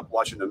 I stopped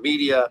watching the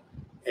media.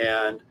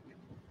 And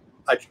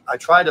I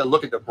try to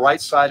look at the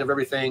bright side of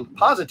everything.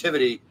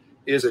 Positivity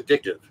is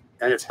addictive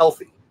and it's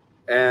healthy.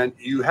 And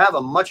you have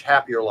a much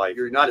happier life.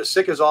 You're not as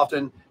sick as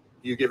often.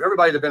 You give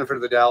everybody the benefit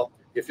of the doubt.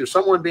 If there's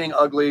someone being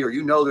ugly or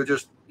you know they're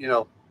just, you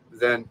know,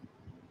 then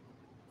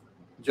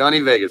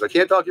Johnny Vegas, I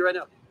can't talk to you right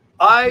now.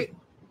 I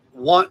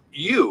want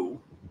you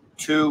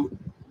to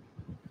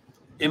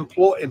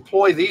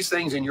employ these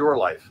things in your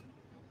life.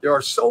 There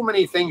are so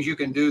many things you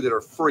can do that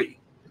are free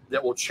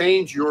that will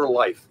change your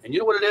life. And you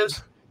know what it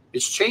is?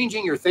 It's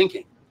changing your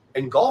thinking.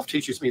 And golf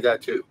teaches me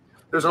that too.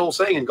 There's an old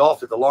saying in golf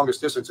that the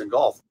longest distance in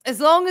golf. As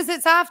long as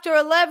it's after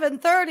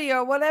 11:30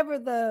 or whatever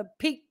the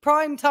peak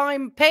prime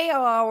time pay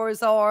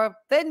hours are,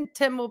 then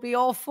Tim will be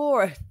all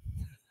for it.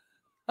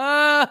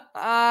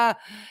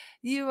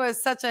 You are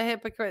such a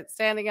hypocrite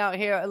standing out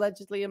here,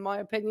 allegedly, in my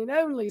opinion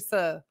only,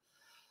 sir.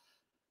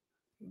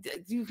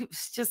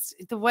 Just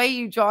the way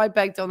you dry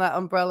begged on that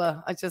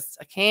umbrella. I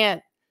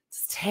can't.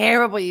 It's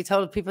terrible. You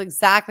told people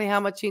exactly how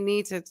much you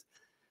needed.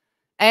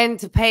 And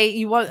to pay,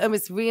 you want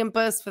almost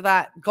reimbursed for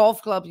that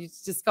golf club you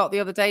just got the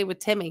other day with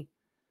Timmy.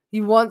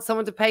 You want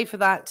someone to pay for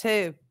that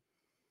too.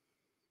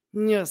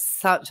 You're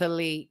such a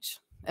leech,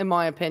 in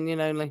my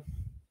opinion only.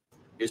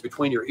 Is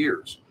between your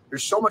ears.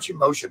 There's so much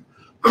emotion.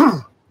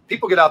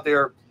 People get out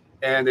there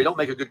and they don't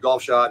make a good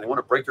golf shot and they want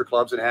to break their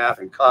clubs in half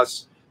and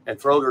cuss and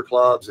throw their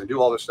clubs and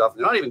do all this stuff.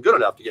 They're not even good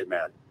enough to get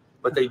mad,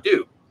 but they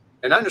do.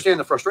 And I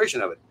understand the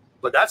frustration of it,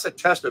 but that's a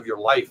test of your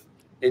life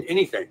in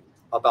anything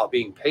about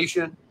being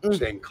patient,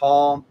 staying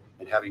calm,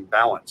 and having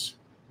balance.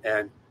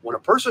 And when a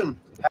person...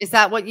 Is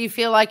that what you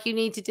feel like you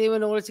need to do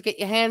in order to get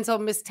your hands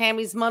on Miss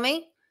Tammy's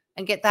money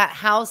and get that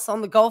house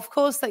on the golf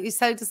course that you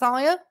so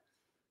desire?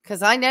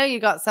 Because I know you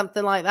got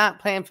something like that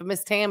planned for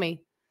Miss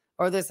Tammy,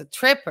 or there's a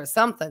trip or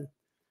something.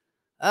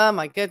 Oh,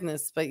 my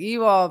goodness. But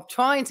you are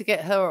trying to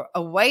get her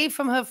away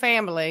from her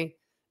family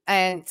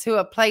and to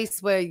a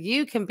place where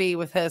you can be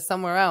with her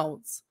somewhere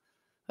else.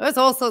 There's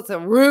all sorts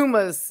of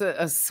rumors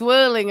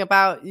swirling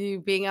about you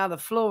being out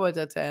of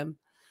Florida, Tim.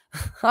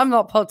 I'm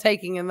not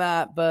partaking in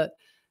that, but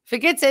if it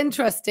gets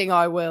interesting,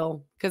 I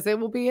will, because it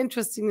will be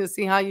interesting to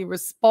see how you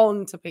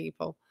respond to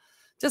people.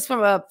 Just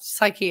from a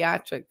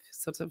psychiatric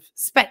sort of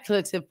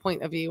speculative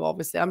point of view,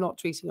 obviously. I'm not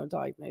treating or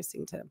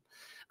diagnosing Tim.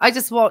 I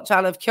just watch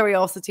out of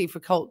curiosity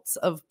for cults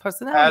of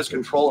personality. Has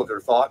control of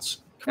their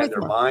thoughts and their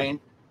mind,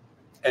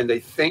 and they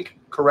think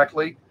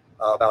correctly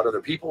about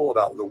other people,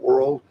 about the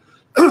world.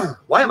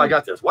 Why am I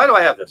got this? Why do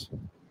I have this?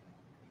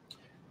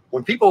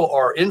 When people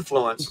are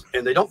influenced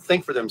and they don't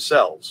think for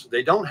themselves,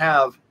 they don't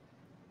have,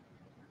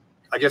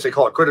 I guess they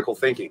call it critical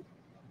thinking.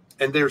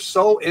 And they're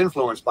so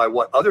influenced by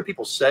what other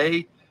people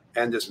say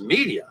and this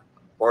media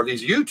or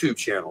these YouTube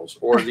channels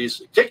or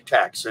these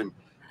TikToks and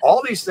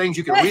all these things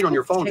you can read on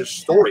your phone, just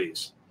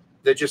stories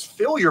that just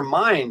fill your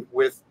mind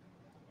with.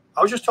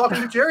 I was just talking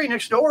to Jerry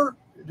next door,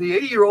 the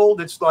 80-year-old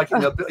that's like,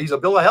 he's a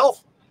bill of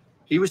health.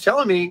 He was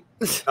telling me,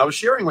 I was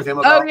sharing with him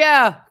about. Oh,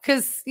 yeah.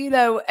 Because, you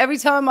know, every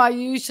time I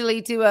usually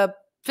do a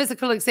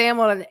physical exam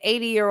on an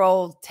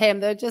 80-year-old,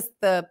 Tim, they're just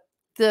the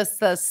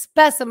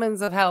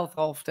specimens of health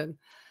often.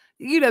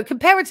 You know,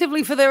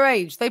 comparatively for their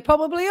age, they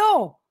probably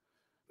are.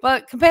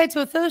 But compared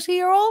to a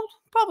 30-year-old,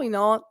 probably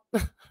not.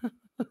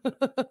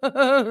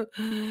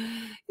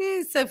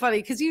 It's so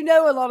funny because you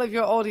know a lot of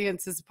your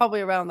audience is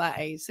probably around that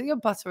age, so you're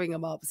buttering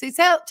them up. See,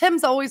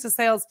 Tim's always a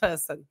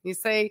salesperson. You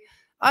see,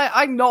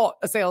 I'm not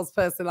a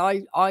salesperson.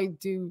 I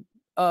do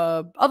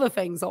other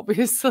things,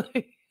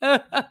 obviously.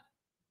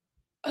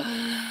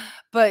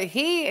 But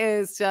he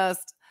is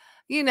just,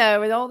 you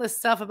know, and all this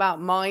stuff about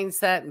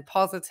mindset and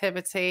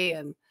positivity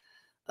and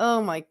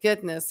oh my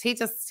goodness, he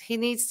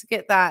needs to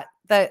get that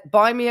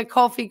buy me a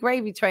coffee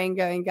gravy train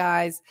going,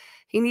 guys.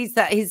 He needs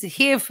that. He's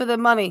here for the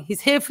money. He's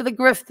here for the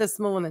grift this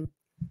morning.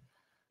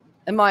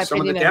 In my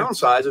opinion, some of the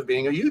downsides of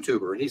being a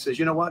YouTuber. And he says,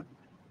 you know what?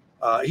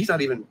 He's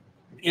not even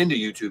into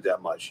YouTube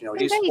that much. You know,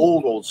 he's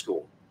old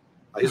school.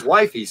 His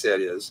wife, he said,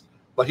 is,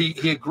 but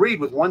he agreed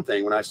with one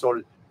thing when I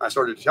started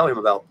to tell him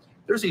about.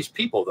 There's these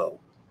people though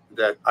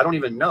that I don't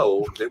even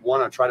know that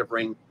want to try to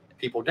bring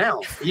people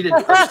down. He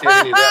didn't understand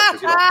any of that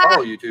because he don't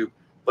follow YouTube,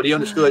 but he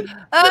understood.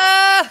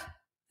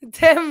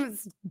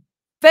 Tim's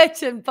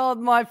bitching,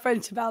 pardon my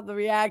French, about the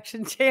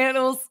reaction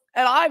channels,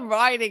 and I'm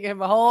riding him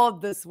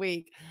hard this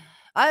week.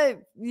 I,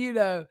 you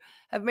know,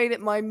 have made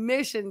it my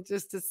mission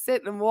just to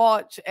sit and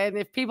watch, and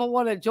if people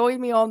want to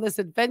join me on this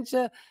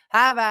adventure,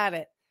 have at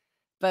it.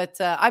 But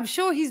I'm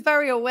sure he's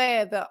very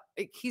aware that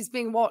he's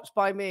being watched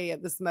by me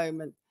at this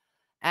moment.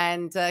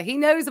 And he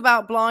knows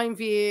about Blind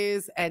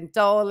Views and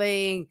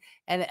Darling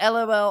and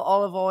LOL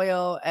Olive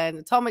Oil and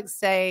Atomic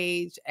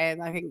Stage.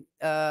 And I think,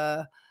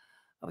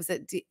 was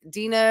it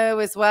Dino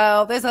as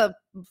well? There's a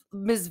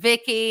Miss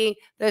Vicky.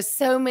 There's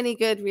so many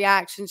good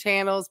reaction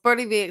channels.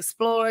 Birdie the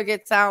Explorer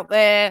gets out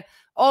there.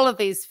 All of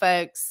these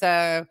folks.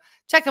 So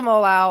check them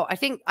all out. I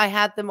think I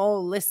had them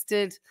all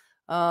listed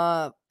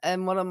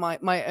and one of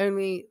my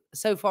only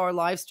so far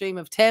live stream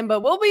of Tim,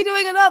 but we'll be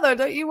doing another.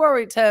 Don't you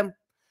worry, Tim.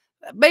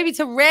 Maybe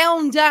to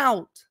round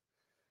out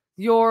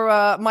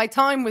your my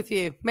time with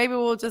you. Maybe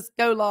we'll just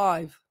go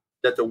live.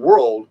 That the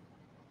world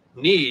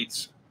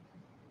needs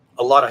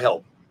a lot of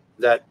help.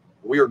 That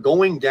we are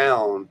going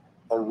down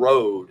a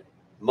road.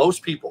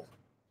 Most people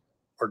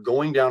are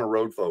going down a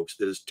road, folks,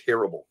 that is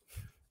terrible.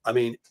 I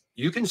mean,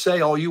 you can say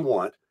all you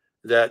want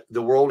that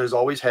the world has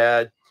always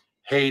had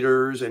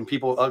haters and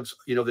people,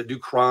 you know, that do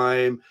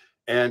crime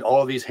and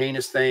all of these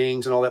heinous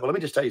things and all that. But let me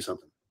just tell you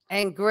something.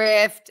 And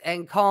grift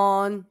and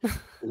con.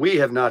 We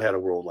have not had a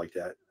world like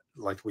that,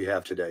 like we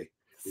have today.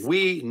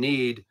 We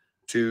need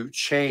to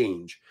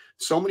change.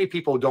 So many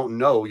people don't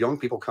know, young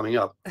people coming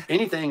up,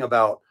 anything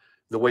about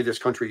the way this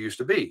country used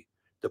to be.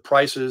 The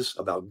prices,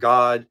 about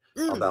God,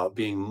 about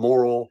being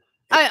moral.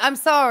 I'm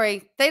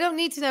sorry. They don't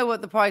need to know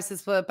what the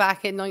prices were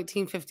back in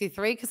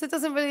 1953 because it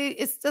doesn't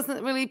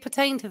really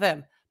pertain to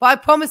them. But I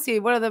promise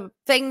you, one of the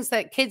things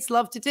that kids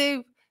love to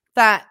do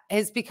that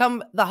has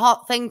become the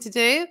hot thing to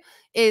do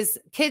is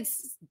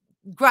kids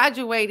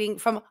graduating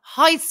from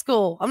high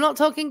school. I'm not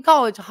talking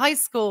college, high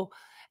school.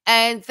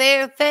 And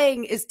their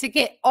thing is to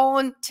get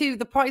on to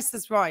The Price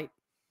is Right.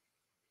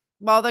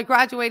 while they're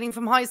graduating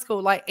from high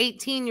school, like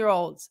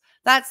 18-year-olds.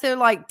 That's their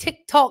like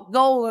TikTok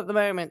goal at the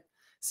moment.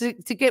 So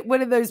to get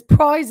rid of those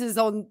prizes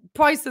on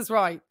Price is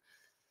Right.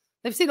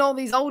 They've seen all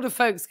these older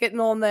folks getting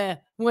on there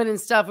winning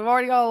stuff. We've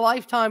already got a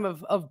lifetime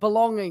of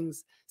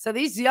belongings. So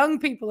these young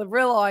people have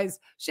realized,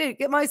 shit,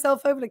 get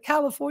myself over to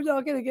California.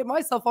 I'm going to get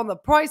myself on the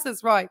Price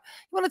is Right.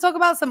 You want to talk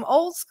about some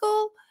old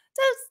school?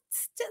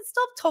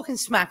 Stop talking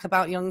smack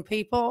about young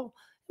people.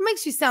 It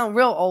makes you sound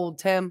real old,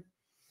 Tim.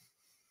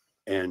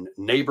 And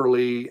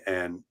neighborly,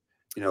 and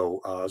I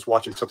was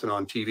watching something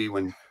on TV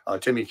when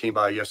Timmy came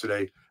by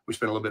yesterday. We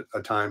spent a little bit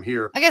of time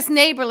here. I guess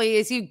neighborly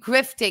is you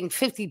grifting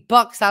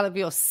 $50 out of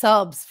your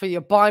subs for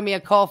your buy me a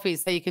coffee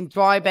so you can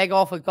dry bag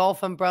off a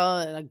golf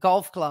umbrella and a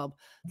golf club.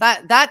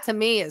 That to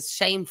me is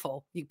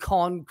shameful. You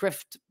can't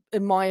grift,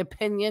 in my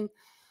opinion.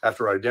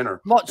 After our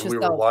dinner, we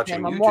were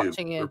watching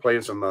YouTube. We were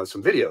playing some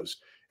videos,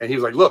 and he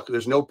was like, "Look,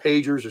 there's no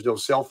pagers, there's no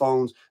cell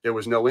phones, there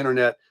was no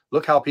internet.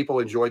 Look how people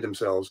enjoyed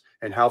themselves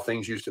and how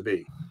things used to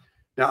be."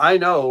 Now, I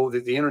know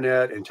that the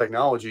internet and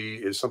technology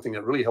is something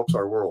that really helps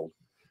our world,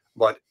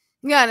 but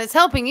yeah, and it's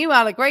helping you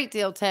out a great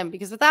deal, Tim,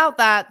 because without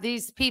that,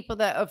 these people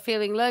that are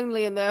feeling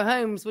lonely in their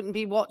homes wouldn't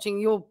be watching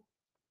your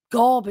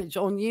garbage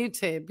on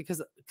YouTube,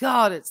 because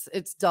God,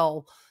 it's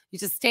dull. You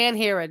just stand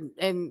here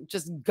and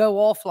just go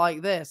off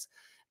like this.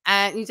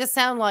 And you just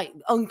sound like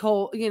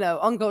Uncle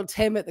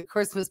Tim at the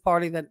Christmas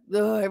party that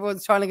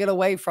everyone's trying to get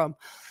away from.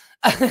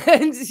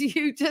 And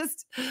you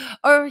just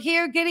are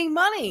here getting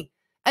money.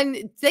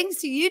 And thanks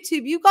to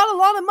YouTube, you got a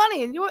lot of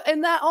money and you're in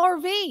that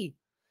RV.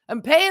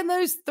 And paying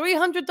those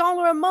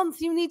 $300 a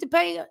month you need to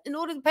pay in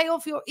order to pay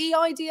off your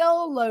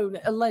EIDL loan,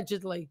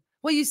 allegedly.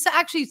 Well, you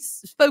actually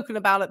spoken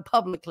about it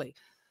publicly.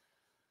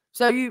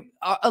 So you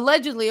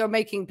allegedly are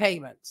making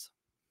payments.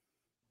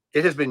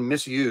 It has been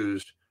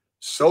misused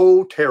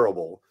so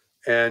terrible,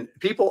 and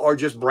people are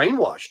just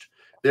brainwashed.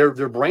 They're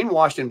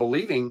brainwashed in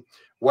believing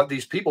what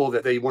these people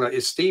that they want to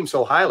esteem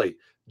so highly: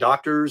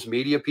 doctors,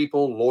 media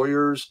people,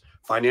 lawyers,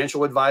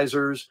 financial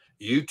advisors,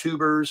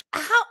 YouTubers.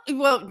 How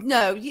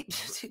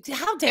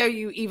dare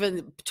you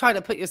even try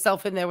to put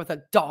yourself in there with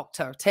a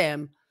doctor,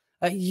 Tim,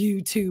 a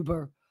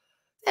YouTuber?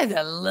 And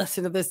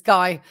listen to this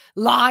guy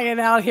lying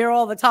out here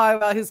all the time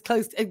about his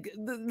close.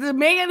 The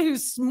man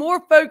who's more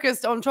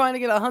focused on trying to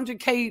get a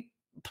 100K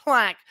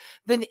plaque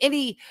than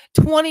any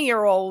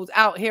 20-year-old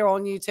out here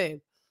on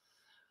YouTube.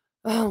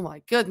 Oh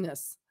my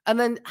goodness. And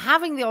then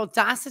having the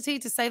audacity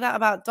to say that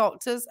about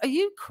doctors. Are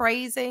you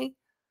crazy?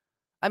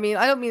 I mean,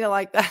 I don't mean it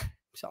like that.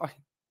 Sorry.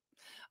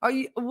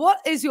 What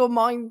is your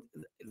mind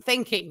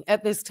thinking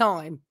at this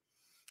time?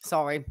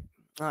 Sorry.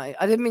 I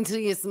didn't mean to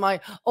use my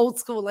old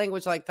school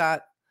language like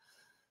that.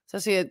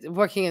 Especially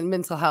working in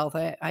mental health.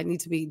 I need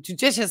to be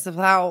judicious of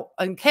how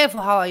and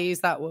careful how I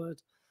use that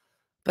word.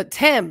 But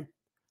Tim,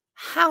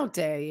 how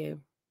dare you?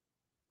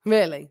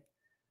 Really?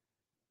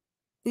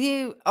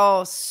 You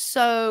are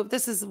so,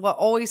 this is what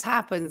always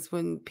happens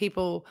when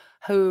people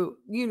who,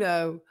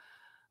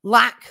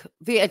 lack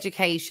the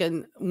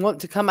education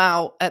want to come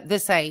out at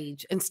this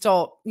age and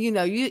start,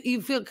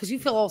 you feel, because you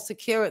feel all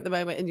secure at the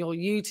moment in your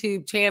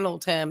YouTube channel,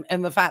 Tim,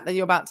 and the fact that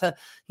you're about to,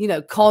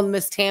 con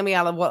Miss Tammy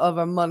out of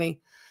whatever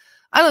money.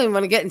 I don't even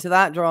want to get into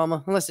that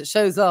drama unless it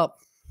shows up.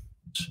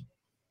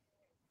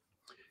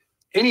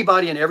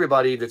 Anybody and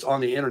everybody that's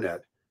on the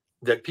internet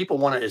that people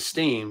want to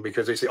esteem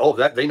because they say, oh,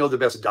 that they know the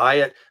best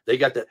diet. They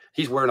got that.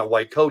 He's wearing a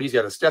white coat. He's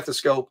got a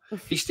stethoscope.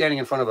 He's standing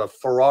in front of a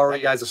Ferrari.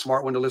 That guy's a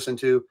smart one to listen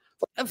to.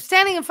 I'm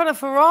standing in front of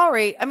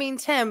Ferrari. I mean,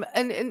 Tim,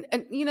 and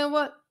you know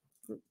what?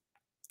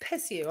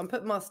 Piss you. I'm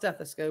putting my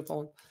stethoscope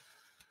on.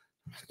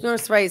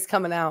 Nurse Ray's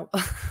coming out.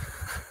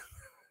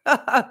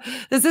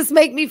 Does this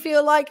make me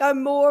feel like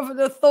I'm more of an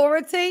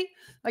authority?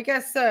 I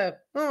guess so.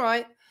 All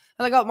right.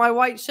 And I got my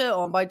white shirt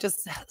on by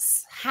just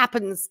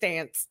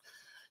happenstance.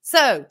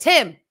 So,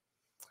 Tim,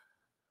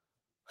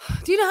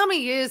 do you know how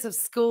many years of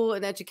school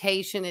and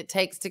education it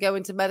takes to go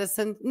into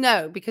medicine?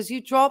 No, because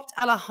you dropped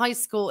out of high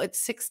school at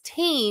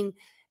 16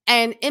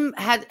 and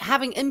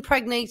having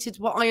impregnated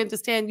what I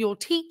understand your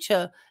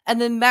teacher and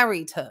then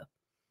married her.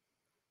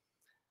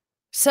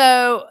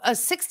 So a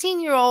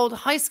 16-year-old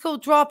high school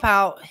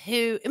dropout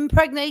who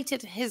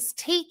impregnated his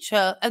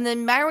teacher and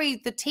then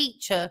married the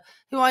teacher,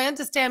 who I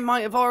understand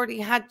might have already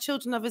had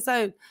children of his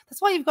own.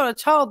 That's why you've got a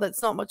child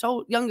that's not much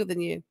younger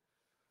than you,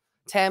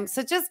 Tim.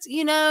 So just,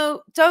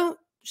 don't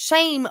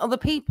shame other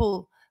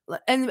people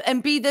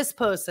and be this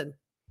person.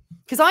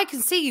 Because I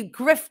can see you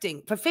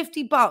grifting for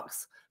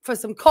 $50 for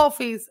some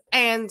coffees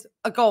and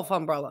a golf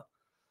umbrella.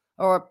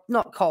 Or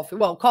not coffee.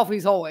 Well,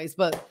 coffee's always,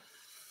 but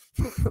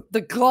the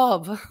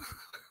glove.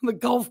 The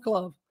golf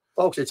glove.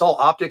 Folks, it's all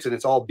optics and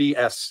it's all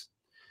BS.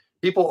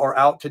 People are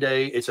out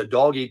today. It's a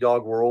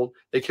dog-eat-dog world.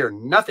 They care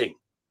nothing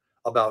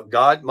about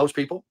God, most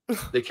people.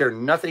 They care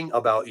nothing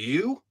about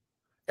you,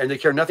 and they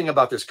care nothing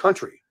about this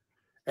country.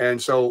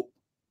 And so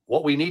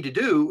what we need to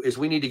do is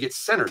we need to get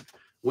centered.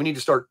 We need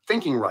to start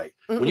thinking right.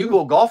 When you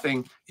go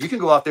golfing, you can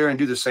go out there and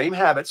do the same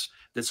habits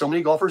that so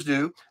many golfers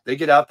do. They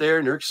get out there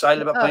and they're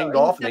excited about playing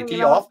golf, and they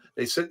tee off.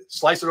 They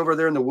slice it over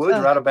there in the woods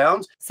or out of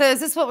bounds. So is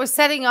this what we're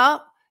setting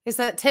up? is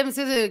that Tim's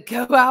going to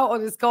go out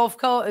on his golf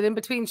cart, and in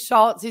between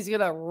shots, he's going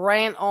to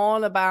rant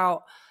on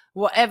about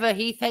whatever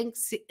he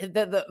thinks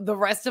that the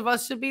rest of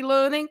us should be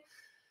learning.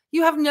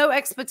 You have no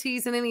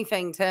expertise in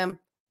anything, Tim.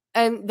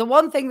 And the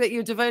one thing that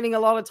you're devoting a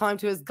lot of time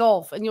to is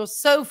golf. And you're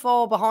so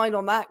far behind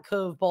on that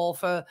curveball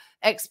for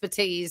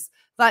expertise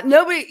that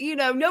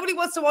nobody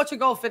wants to watch your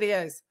golf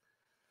videos.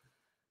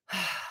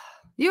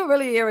 You're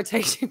really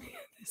irritating me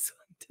in this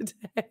one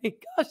today.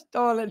 Gosh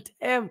darn it,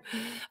 Tim.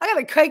 I got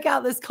to crank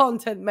out this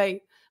content,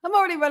 mate. I'm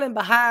already running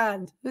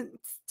behind. It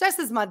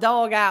stresses my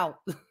dog out.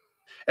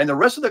 And the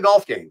rest of the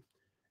golf game,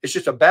 it's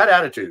just a bad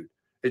attitude.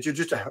 It's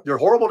just they're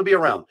horrible to be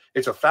around.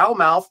 It's a foul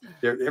mouth.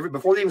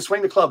 Before they even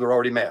swing the club, they're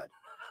already mad.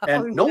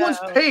 And no one's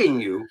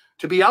paying you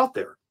to be out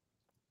there.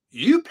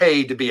 You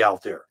paid to be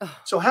out there.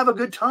 So have a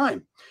good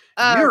time.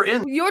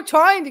 You're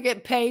trying to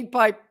get paid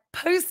by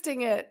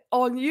posting it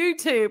on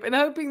YouTube and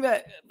hoping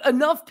that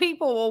enough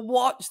people will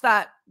watch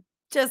that.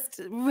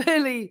 Just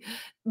really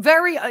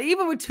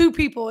even with 2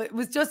 people, it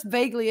was just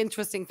vaguely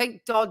interesting.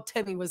 Thank God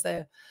Timmy was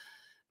there.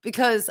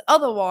 Because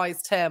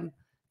otherwise, Tim,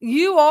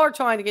 you are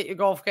trying to get your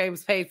golf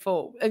games paid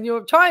for, and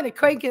you're trying to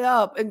crank it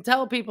up and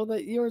tell people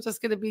that you're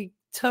just going to be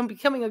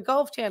becoming a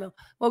golf channel.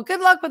 Well, good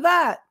luck with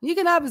that. You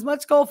can have as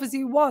much golf as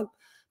you want,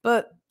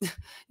 but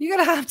you're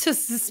going to have to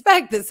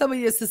suspect that some of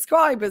your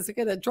subscribers are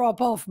going to drop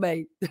off,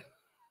 mate.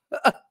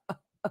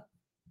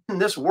 In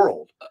this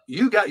world,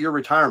 you got your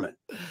retirement.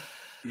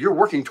 You're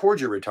working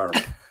towards your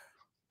retirement.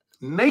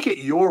 Make it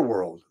your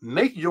world.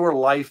 Make your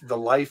life the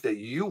life that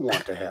you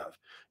want to have.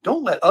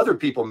 Don't let other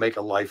people make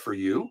a life for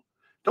you.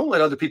 Don't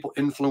let other people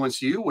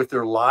influence you with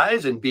their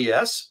lies and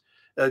BS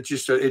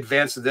just to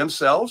advance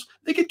themselves.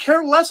 They could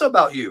care less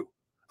about you.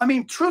 I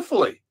mean,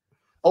 truthfully,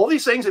 all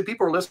these things that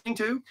people are listening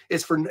to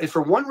is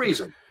for one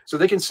reason, so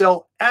they can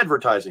sell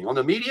advertising on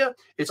the media.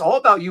 It's all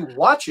about you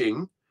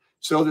watching.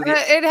 So that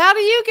and how do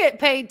you get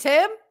paid,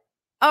 Tim?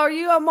 Are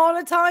you a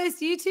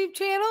monetized YouTube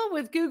channel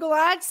with Google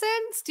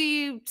AdSense? Do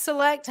you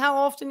select how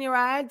often your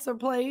ads are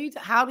played?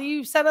 How do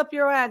you set up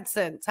your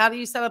AdSense? How do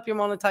you set up your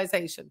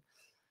monetization?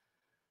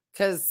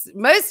 Because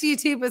most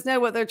YouTubers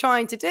know what they're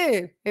trying to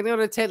do in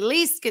order to at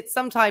least get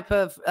some type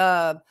of,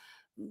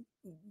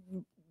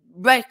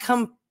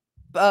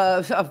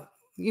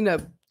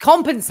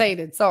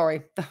 compensated.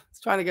 Sorry, I was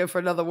trying to go for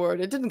another word.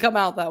 It didn't come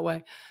out that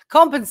way.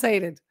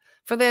 Compensated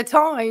for their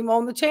time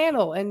on the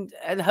channel, and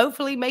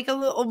hopefully make a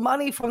little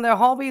money from their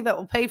hobby that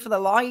will pay for the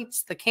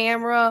lights, the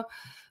camera,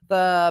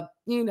 the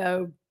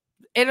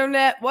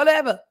internet,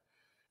 whatever,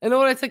 in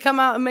order to come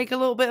out and make a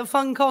little bit of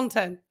fun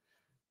content.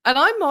 And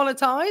I'm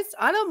monetized.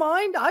 I don't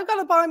mind. I've got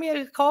to buy me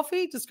a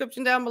coffee.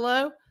 Description down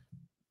below.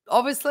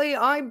 Obviously,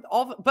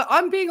 but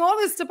I'm being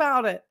honest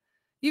about it.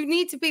 You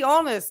need to be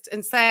honest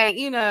and say,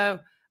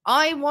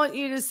 I want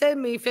you to send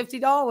me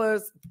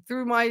 $50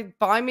 through my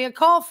buy me a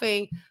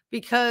coffee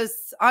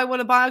because I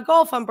want to buy a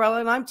golf umbrella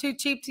and I'm too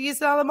cheap to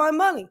use it out of my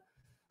money.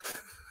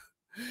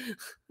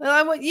 And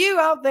I want you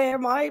out there,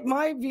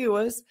 my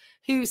viewers,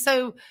 who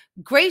so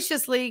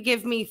graciously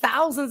give me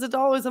thousands of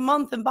dollars a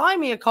month and buy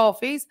me a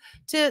coffees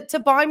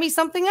to buy me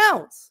something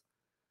else.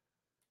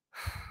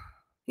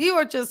 You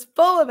are just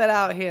full of it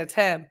out here,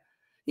 Tim.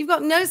 You've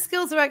got no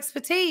skills or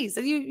expertise,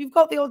 and you've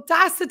got the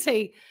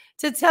audacity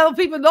to tell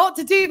people not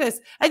to do this,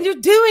 and you're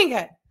doing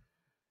it.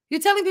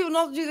 You're telling people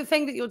not to do the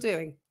thing that you're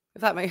doing,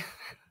 if that makes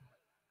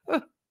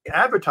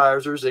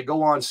advertisers that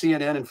go on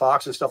CNN and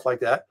Fox and stuff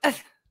like that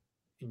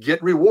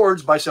get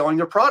rewards by selling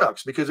their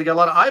products because they got a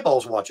lot of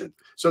eyeballs watching.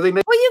 So they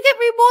make. Well, you get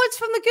rewards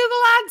from the Google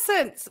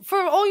AdSense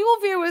for all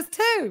your viewers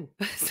too.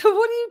 So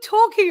what are you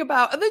talking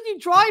about? And then you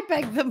dry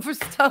beg them for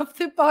stuff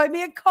to buy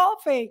me a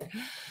coffee.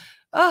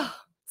 Oh,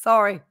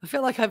 sorry. I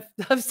feel like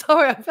I'm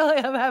sorry. I feel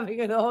like I'm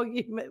having an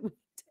argument with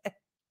Tim.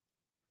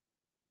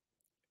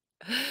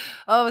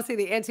 Obviously,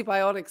 the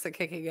antibiotics are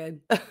kicking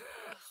in.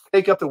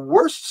 Take up the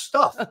worst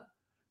stuff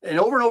and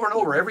over and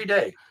over every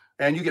day,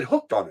 and you get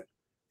hooked on it.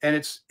 And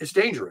it's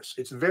dangerous.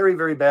 It's very,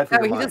 very bad for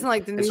your mind. Doesn't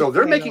like the and so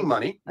they're making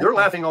money. They're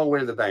laughing all the way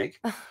to the bank.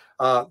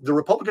 The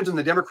Republicans and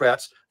the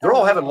Democrats, they're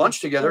all having lunch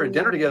together and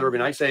dinner together every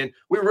night saying,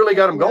 we really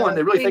got them going.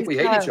 They really think we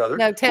hate each other.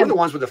 No, Tim, we're the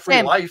ones with a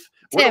free life.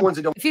 We're the ones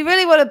that don't. If you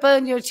really want to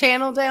burn your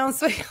channel down,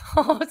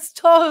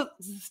 stop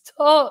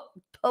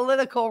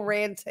political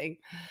ranting.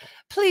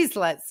 Please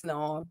let's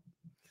not.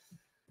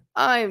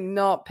 I'm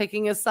not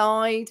picking a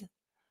side.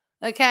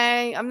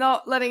 Okay? I'm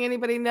not letting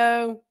anybody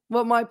know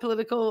what my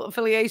political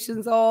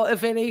affiliations are,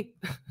 if any,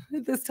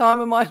 at this time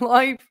of my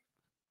life.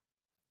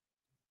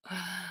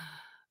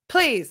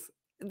 Please.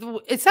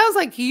 It sounds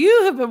like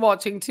you have been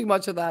watching too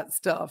much of that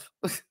stuff.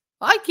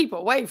 I keep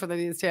away from the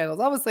news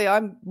channels. Obviously,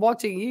 I'm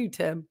watching you,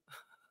 Tim.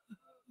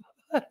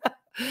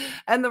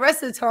 And the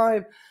rest of the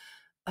time,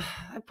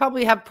 I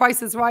probably have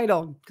prices right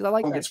on because I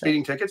like that. Get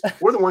speeding tickets.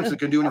 We're the ones that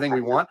can do anything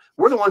we want.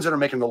 We're the ones that are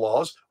making the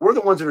laws. We're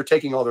the ones that are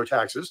taking all their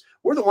taxes.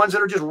 We're the ones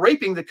that are just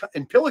raping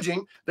and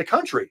pillaging the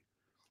country.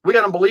 We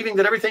got them believing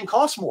that everything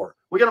costs more.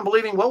 We got them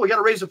believing, well, we got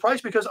to raise the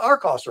price because our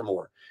costs are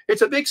more.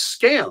 It's a big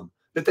scam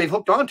that they've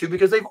hooked onto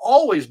because they've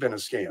always been a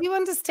scam. You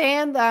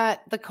understand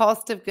that the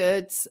cost of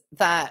goods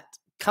that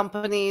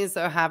companies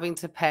are having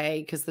to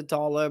pay because the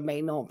dollar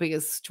may not be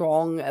as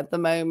strong at the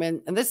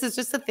moment. And this is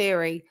just a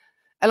theory,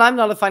 and I'm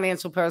not a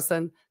financial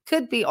person,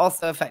 could be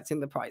also affecting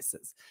the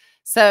prices.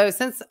 So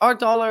since our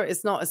dollar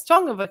is not as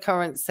strong of a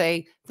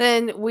currency,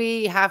 then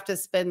we have to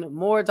spend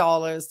more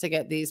dollars to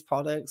get these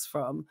products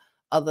from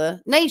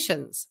other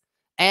nations.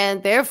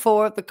 And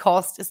therefore, the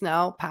cost is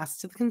now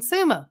passed to the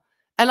consumer.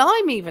 And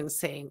I'm even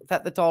seeing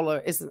that the dollar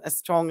isn't as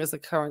strong as a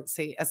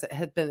currency as it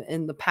had been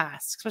in the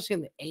past, especially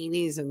in the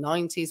 80s and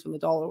 90s when the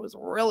dollar was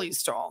really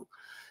strong,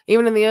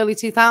 even in the early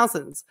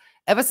 2000s.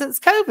 Ever since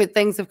COVID,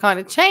 things have kind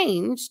of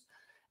changed,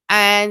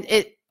 and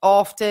it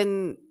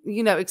often,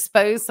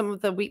 exposed some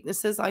of the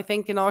weaknesses, I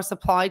think, in our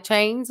supply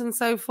chains and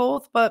so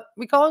forth. But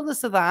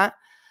regardless of that,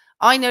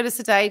 I noticed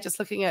today, just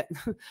looking at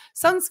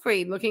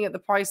sunscreen, looking at the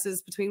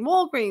prices between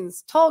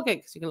Walgreens, Target,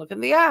 because you can look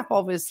in the app,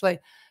 obviously,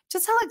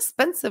 just how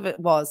expensive it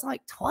was,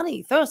 like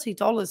 $20,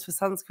 $30 for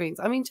sunscreens.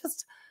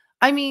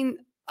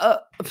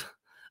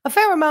 A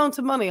fair amount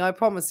of money, I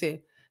promise you.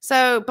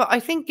 So, but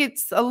I think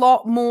it's a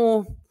lot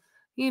more,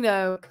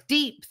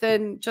 deep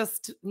than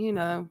just,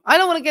 I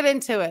don't want to get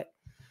into it.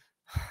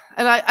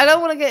 And I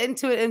don't want to get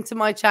into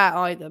my chat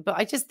either, but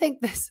I just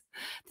think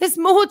there's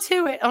more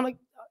to it.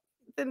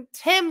 Than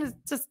Tim,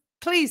 just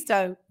please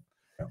don't.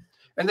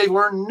 And they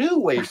learn new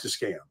ways to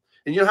scam.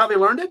 And you know how they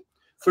learned it?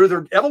 Through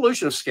the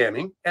evolution of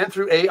scamming and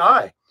through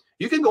AI.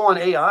 You can go on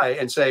AI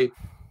and say,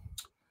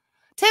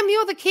 Tim,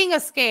 you're the king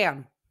of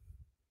scam.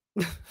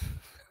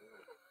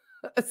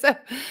 So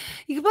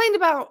you complained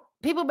about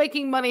people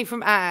making money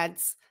from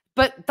ads,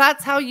 but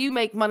that's how you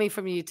make money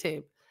from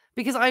YouTube,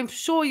 because I'm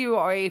sure you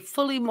are a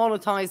fully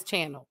monetized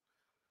channel.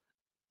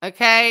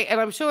 Okay.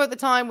 And I'm sure at the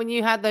time when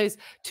you had those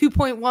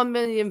 2.1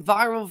 million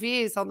viral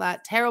views on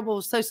that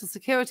terrible Social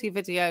Security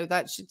video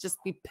that should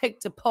just be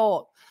picked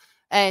apart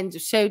and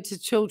showed to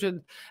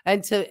children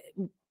and to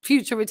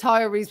future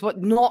retirees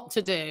what not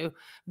to do,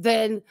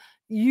 then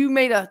you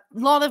made a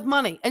lot of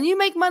money. And you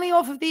make money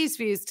off of these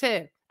views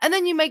too. And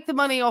then you make the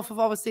money off of,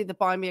 obviously, the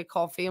buy me a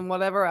coffee and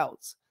whatever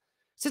else.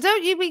 So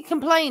don't you be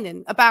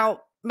complaining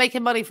about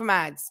making money from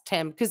ads,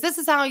 Tim, because this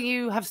is how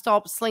you have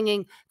stopped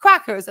slinging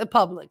crackers at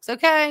Publix,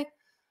 okay?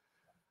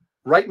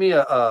 Write me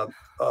a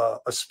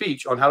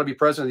speech on how to be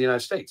president of the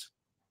United States.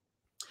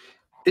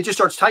 It just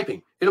starts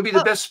typing. It'll be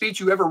the best speech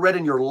you ever read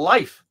in your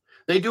life.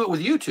 They do it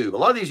with YouTube. A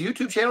lot of these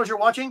YouTube channels you're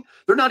watching,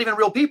 they're not even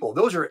real people.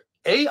 Those are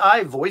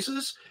AI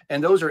voices,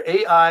 and those are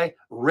AI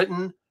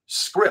written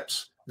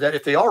scripts that,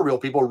 if they are real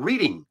people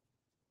reading,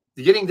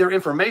 getting their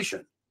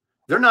information,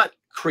 they're not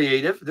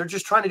creative. They're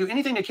just trying to do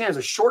anything they can as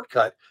a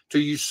shortcut to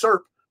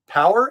usurp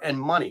power and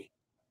money.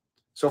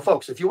 So,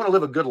 folks, if you want to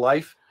live a good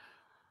life,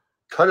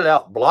 cut it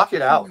out, block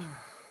it out.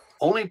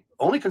 Only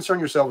concern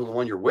yourself with the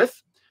one you're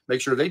with. Make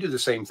sure they do the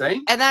same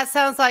thing. And that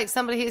sounds like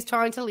somebody who's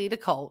trying to lead a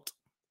cult.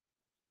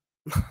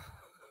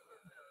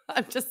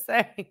 I'm just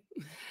saying,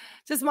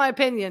 just my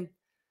opinion.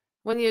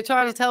 When you're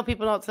trying to tell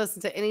people not to listen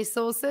to any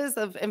sources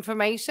of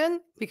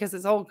information because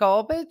it's all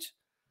garbage,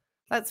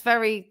 that's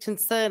very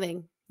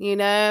concerning,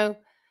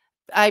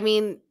 I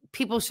mean,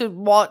 people should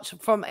watch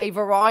from a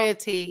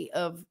variety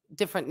of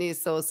different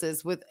news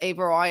sources with a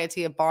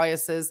variety of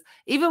biases,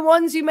 even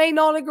ones you may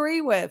not agree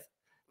with,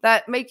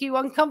 that make you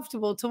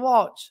uncomfortable to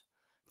watch,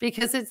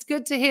 because it's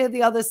good to hear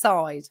the other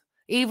side,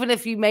 even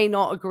if you may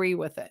not agree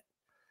with it.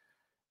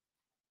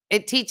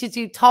 It teaches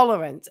you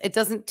tolerance. It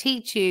doesn't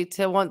teach you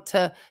to want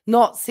to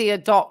not see a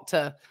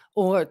doctor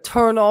or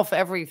turn off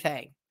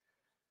everything.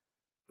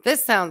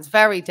 This sounds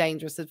very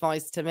dangerous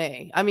advice to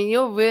me. I mean,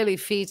 you're really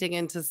feeding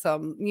into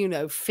some,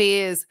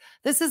 fears.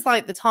 This is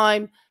like the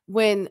time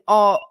when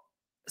our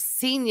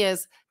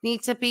seniors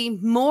need to be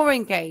more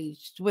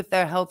engaged with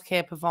their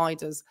healthcare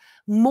providers,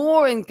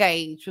 more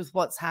engaged with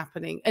what's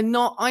happening and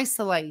not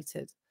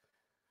isolated.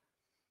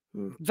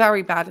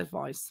 Very bad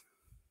advice.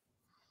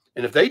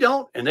 And if they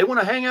don't, and they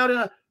want to hang out in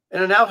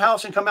an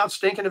outhouse and come out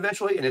stinking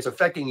eventually, and it's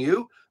affecting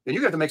you, then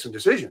you have to make some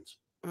decisions.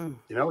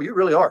 You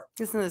really are.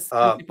 Isn't this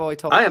boy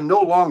talk? I am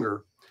no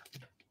longer,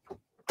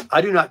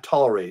 I do not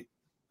tolerate,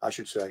 I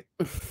should say,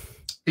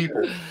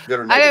 people that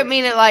are negative. I don't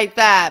mean it like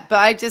that, but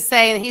I'm just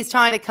saying he's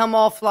trying to come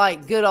off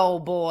like good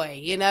old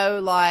boy,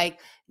 like,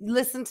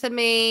 listen to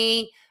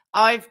me,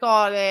 I've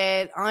got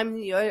it, I'm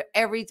your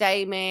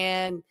everyday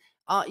man.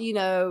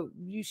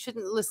 You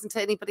shouldn't listen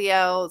to anybody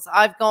else.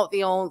 I've got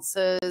the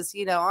answers.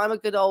 I'm a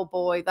good old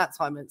boy.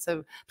 That's what I meant.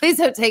 So please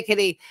don't take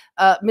any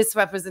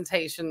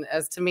misrepresentation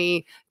as to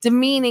me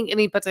demeaning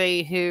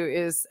anybody who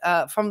is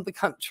from the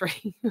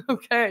country.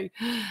 Okay.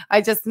 I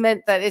just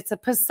meant that it's a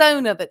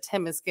persona that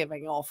Tim is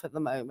giving off at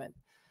the moment.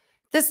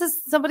 This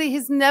is somebody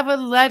who's never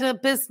led a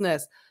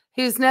business,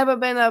 who's never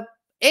been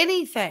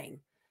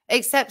anything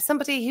except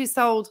somebody who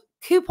sold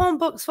coupon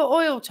books for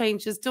oil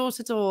changes door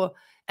to door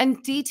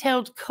and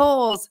detailed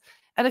cars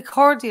at a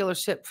car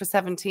dealership for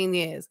 17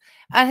 years,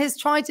 and has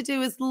tried to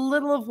do as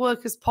little of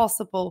work as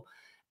possible,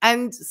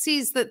 and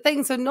sees that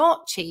things are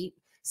not cheap.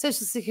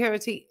 Social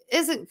Security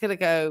isn't going to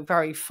go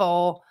very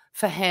far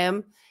for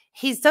him.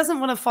 He doesn't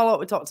want to follow up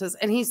with doctors,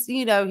 and he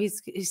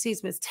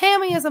sees Miss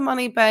Tammy as a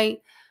money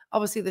bait.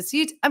 obviously this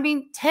YouTube. I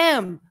mean,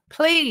 Tim,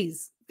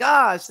 please,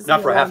 gosh, this not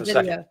is for a half long a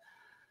video. second.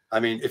 I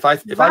mean, if I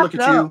look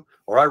at you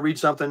or I read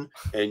something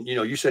and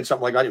you said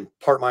something like I didn't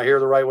part my hair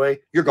the right way,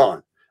 you're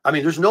gone. I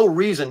mean, there's no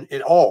reason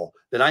at all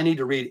that I need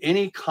to read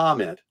any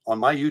comment on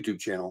my YouTube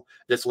channel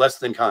that's less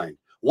than kind.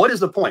 What is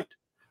the point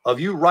of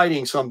you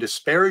writing some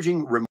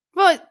disparaging remark?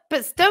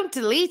 But don't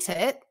delete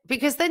it,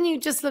 because then you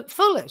just look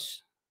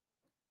foolish.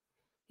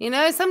 You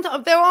know,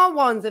 sometimes there are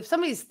ones, if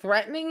somebody's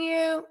threatening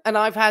you, and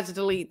I've had to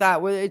delete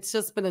that, where it's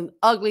just been an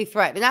ugly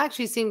threat. It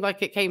actually seemed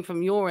like it came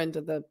from your end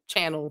of the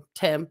channel,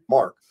 Tim.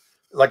 Mark,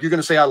 like you're going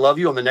to say, I love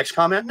you on the next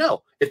comment?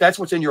 No. If that's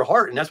what's in your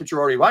heart and that's what you're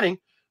already writing,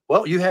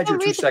 well, you had your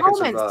 2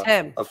 seconds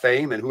of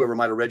fame and whoever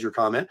might have read your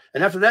comment.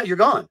 And after that, you're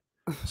gone.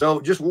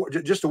 So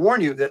just to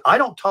warn you that I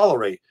don't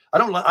tolerate,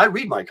 I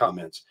read my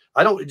comments.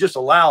 I don't just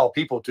allow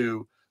people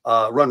to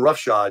run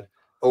roughshod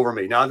over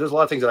me. Now, there's a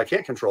lot of things that I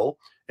can't control.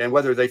 And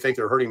whether they think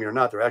they're hurting me or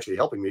not, they're actually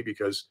helping me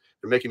because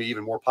they're making me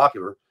even more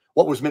popular.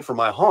 What was meant for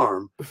my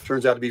harm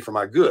turns out to be for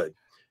my good.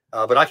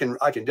 But I can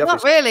definitely.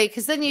 Not really,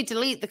 because then you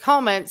delete the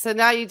comments and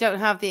now you don't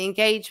have the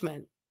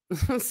engagement.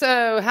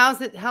 So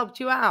how's it helped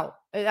you out?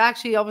 It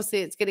actually, obviously,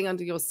 it's getting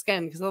under your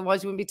skin, because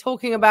otherwise you wouldn't be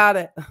talking about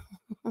it.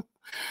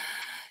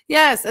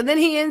 Yes. And then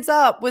he ends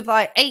up with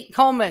like 8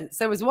 comments.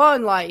 There was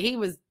one, like, he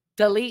was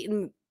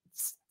deleting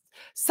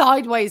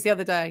sideways the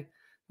other day,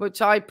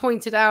 which I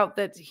pointed out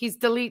that he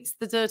deletes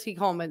the dirty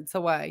comments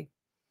away.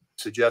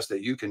 Suggest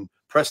that you can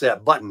press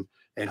that button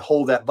and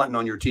hold that button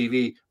on your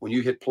TV. When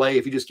you hit play,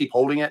 if you just keep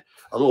holding it,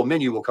 a little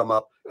menu will come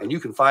up and you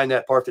can find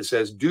that part that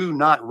says, do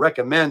not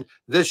recommend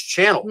this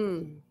channel.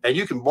 And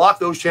you can block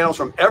those channels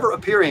from ever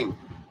appearing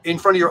in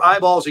front of your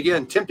eyeballs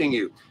again, tempting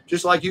you.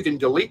 Just like you can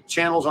delete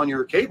channels on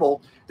your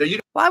cable that you.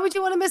 Why would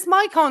you want to miss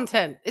my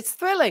content? It's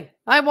thrilling.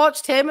 I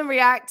watched him and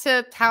react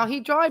to how he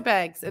dry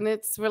bags, and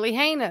it's really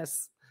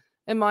heinous,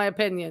 in my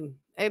opinion.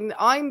 And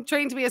I'm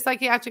trained to be a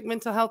psychiatric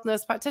mental health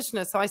nurse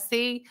practitioner. So I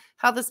see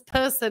how this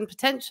person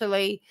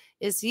potentially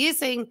is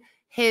using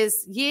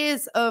his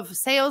years of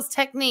sales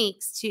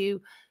techniques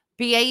to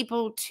be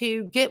able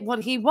to get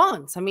what he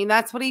wants. I mean,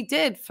 that's what he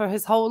did for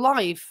his whole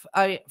life.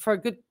 For a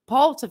good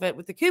part of it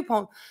with the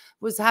coupon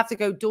was to have to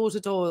go door to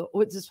door,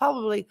 which is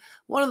probably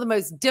one of the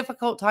most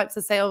difficult types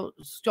of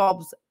sales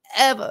jobs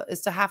ever,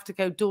 is to have to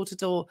go door to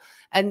door,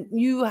 and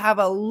you have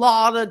a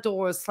lot of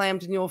doors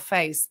slammed in your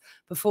face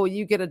before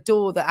you get a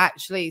door that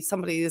actually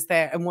somebody is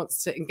there and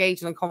wants to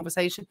engage in a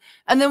conversation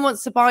and then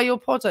wants to buy your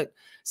product.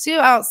 So you're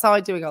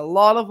outside doing a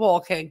lot of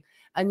walking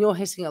and you're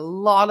hitting a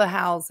lot of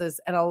houses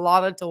and a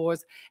lot of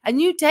doors, and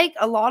you take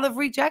a lot of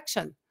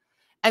rejection.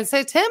 And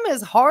so Tim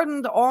is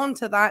hardened on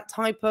to that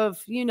type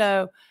of,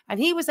 and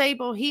he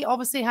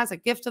obviously has a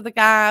gift of the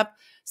gab.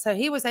 So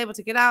he was able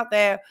to get out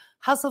there,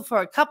 hustle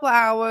for a couple of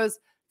hours,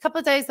 couple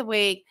of days a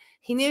week.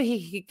 He knew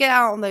he could get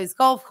out on those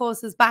golf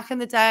courses back in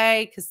the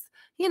day because,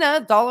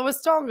 the dollar was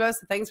stronger,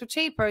 so things were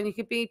cheaper, and you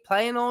could be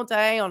playing all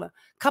day on a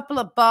couple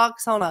of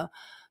bucks on a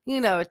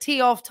tee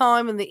off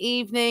time in the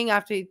evening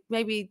after you'd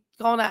maybe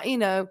gone out,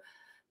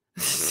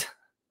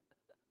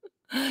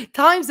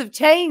 Times have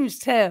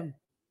changed, Tim.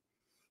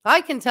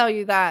 I can tell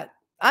you that.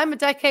 I'm a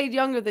decade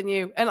younger than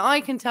you, and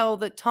I can tell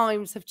that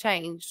times have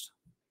changed.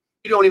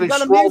 You don't even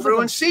scroll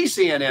through and see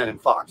CNN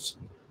and Fox.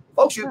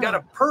 Folks, you've got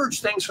to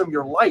purge things from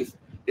your life.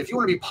 If you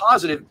want to be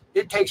positive,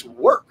 it takes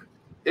work.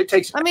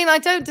 I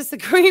don't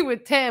disagree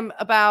with Tim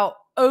about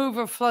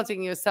over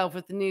flooding yourself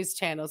with the news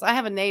channels. I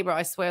have a neighbor,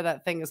 I swear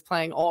that thing is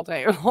playing all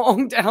day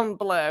long down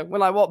below.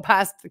 When I walk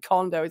past the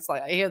condo, it's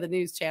like I hear the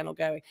news channel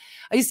going.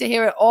 I used to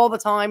hear it all the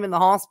time in the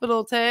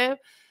hospital too.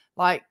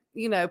 Like,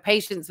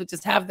 patients would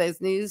just have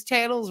those news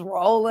channels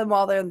rolling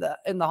while they're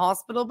in the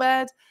hospital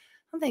bed.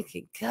 I'm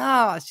thinking,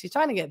 gosh, she's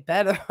trying to get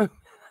better.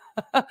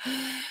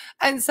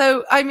 And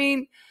so,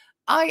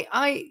 I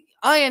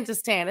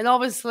understand. And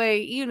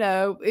obviously,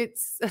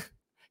 it's,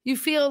 you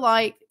feel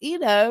like,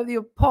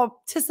 you're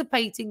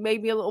participating,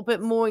 maybe a little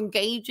bit more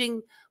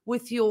engaging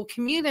with your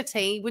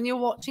community when you're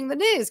watching the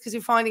news, because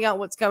you're finding out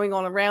what's going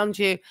on around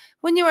you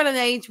when you're at an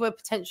age where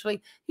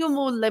potentially you're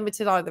more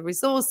limited, either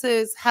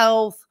resources,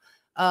 health,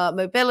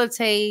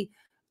 mobility,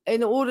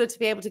 in order to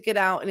be able to get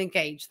out and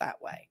engage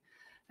that way.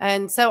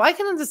 And so I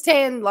can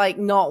understand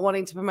not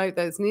wanting to promote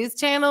those news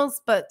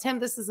channels, but Tim,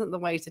 this isn't the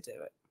way to do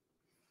it.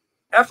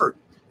 Effort.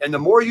 And the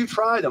more you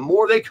try, the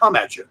more they come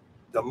at you.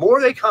 The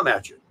more they come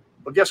at you.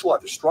 But guess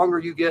what? The stronger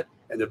you get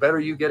and the better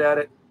you get at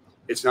it,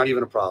 it's not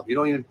even a problem. You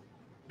don't even,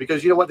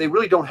 because you know what? They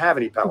really don't have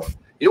any power.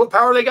 You know what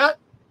power they got?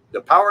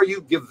 The power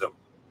you give them.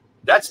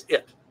 That's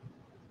it.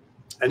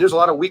 And there's a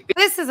lot of weak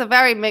people. This is a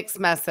very mixed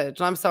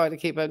message. I'm sorry to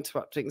keep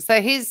interrupting.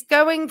 So he's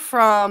going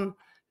from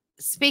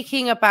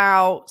speaking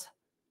about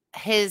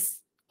his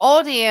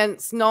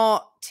audience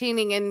not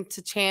tuning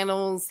into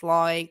channels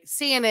like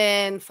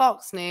CNN,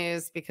 Fox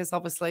News, because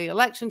obviously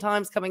election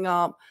time's coming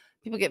up.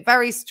 People get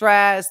very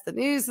stressed. The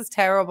news is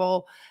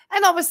terrible.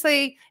 And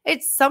obviously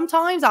it's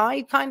sometimes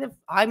I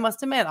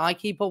must admit, I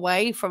keep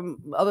away from,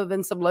 other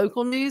than some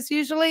local news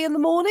usually in the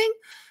morning.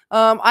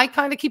 I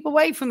kind of keep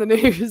away from the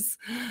news,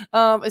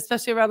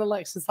 especially around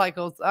election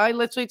cycles. I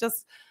literally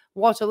just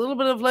watch a little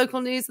bit of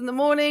local news in the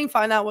morning,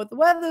 find out what the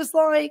weather's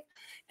like,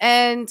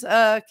 and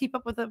keep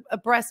up with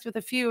abreast with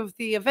a few of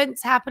the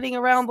events happening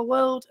around the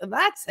world. And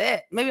that's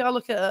it. Maybe I'll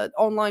look at an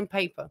online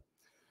paper.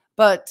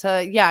 But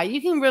yeah,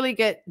 you can really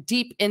get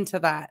deep into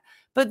that.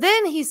 But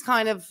then he's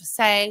kind of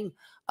saying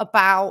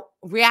about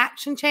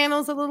reaction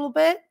channels a little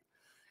bit,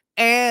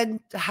 and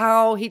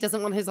how he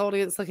doesn't want his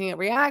audience looking at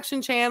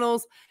reaction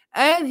channels.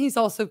 And he's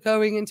also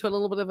going into a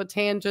little bit of a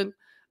tangent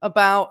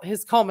about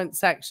his comment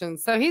section.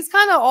 So he's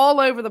kind of all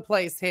over the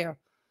place here.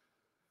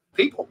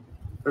 People.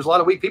 There's a lot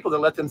of weak people that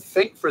let them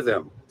think for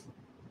them.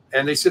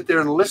 And they sit there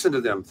and listen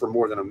to them for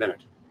more than a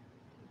minute.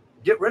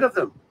 Get rid of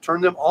them.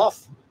 Turn them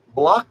off.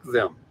 Block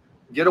them.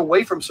 Get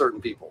away from certain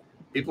people.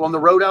 People on the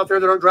road out there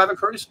that aren't driving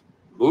courteous,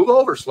 move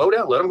over, slow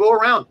down, let them go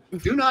around.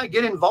 Do not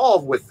get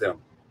involved with them.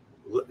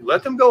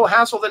 Let them go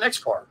hassle the next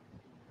car.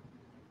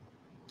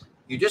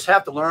 You just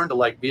have to learn to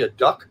like be a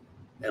duck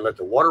and let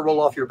the water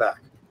roll off your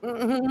back.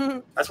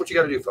 That's what you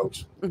got to do,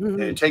 folks. And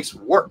it takes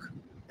work.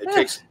 It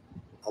takes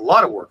a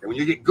lot of work. And when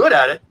you get good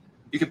at it,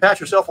 you can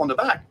pat yourself on the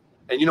back.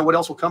 And you know what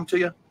else will come to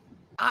you?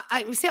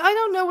 I see. I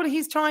don't know what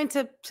he's trying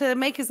to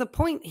make as a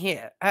point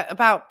here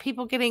about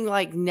people getting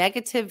like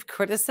negative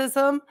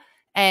criticism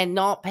and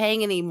not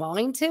paying any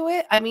mind to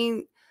it. I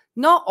mean,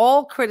 not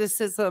all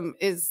criticism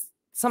is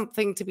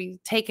something to be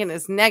taken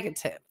as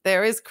negative.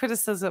 There is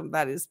criticism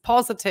that is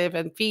positive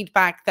and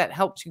feedback that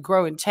helps you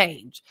grow and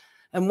change.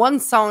 And one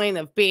sign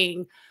of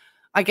being,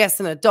 I guess,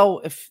 an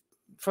adult, if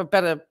for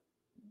better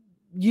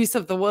use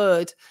of the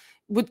word,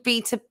 would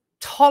be to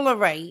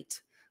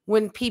tolerate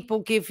when people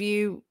give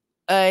you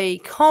a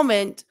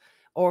comment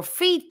or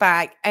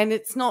feedback and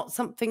it's not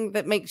something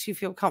that makes you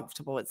feel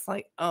comfortable. It's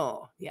like,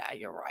 oh, yeah,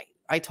 you're right.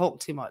 I talk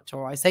too much,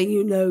 or I say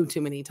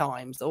too many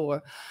times,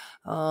 or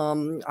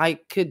I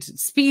could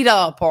speed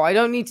up, or I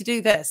don't need to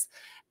do this.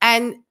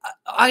 And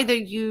either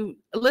you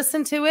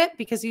listen to it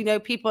because you know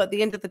people at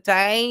the end of the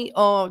day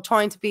are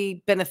trying to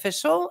be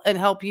beneficial and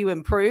help you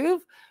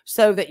improve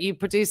so that you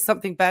produce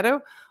something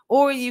better,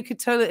 or you could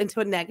turn it into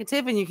a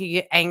negative and you could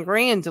get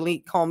angry and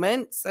delete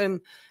comments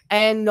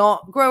and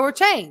not grow or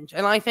change.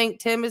 And I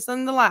think Tim is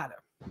in the latter.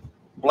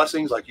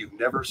 Blessings like you've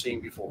never seen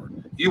before.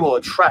 You will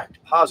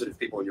attract positive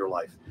people in your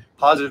life.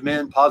 Positive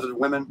men, positive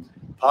women,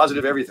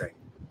 positive everything.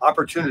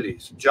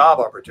 Opportunities, job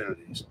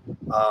opportunities,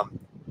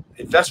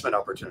 investment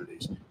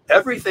opportunities.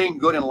 Everything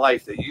good in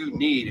life that you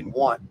need and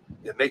want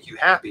that make you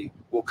happy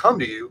will come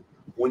to you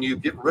when you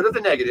get rid of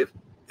the negative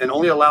and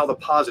only allow the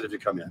positive to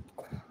come in.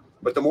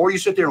 But the more you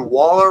sit there and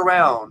wallow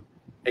around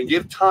and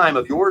give time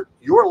of your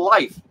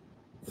life,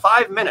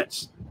 5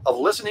 minutes of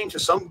listening to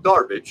some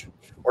garbage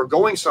or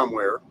going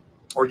somewhere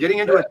or getting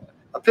into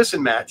a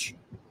pissing match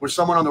with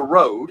someone on the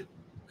road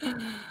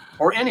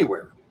or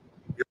anywhere.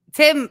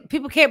 Tim,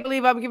 people can't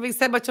believe I'm giving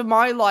so much of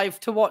my life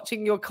to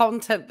watching your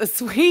content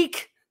this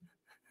week.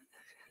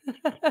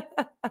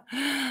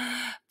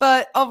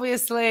 But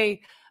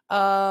obviously,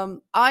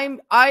 I'm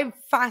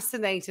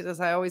fascinated, as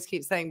I always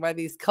keep saying, by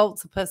these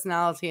cults of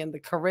personality and the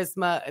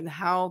charisma and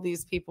how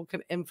these people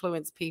can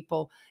influence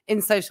people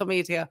in social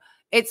media.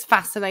 It's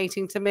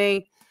fascinating to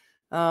me.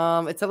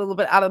 It's a little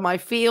bit out of my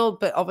field,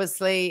 but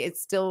obviously it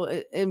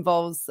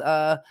involves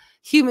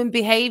human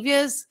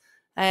behaviors.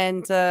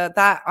 And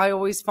that I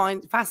always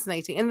find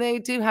fascinating. And they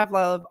do have a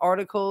lot of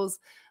articles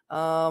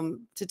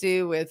to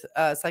do with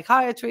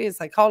psychiatry and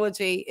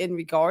psychology in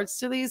regards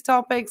to these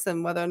topics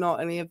and whether or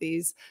not any of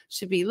these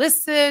should be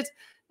listed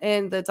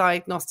in the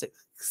Diagnostic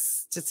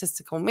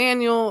Statistical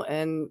Manual,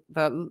 and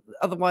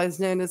otherwise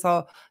known as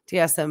our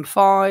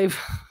DSM-5.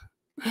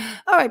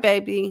 All right,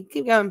 baby,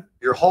 keep going.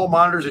 Your hall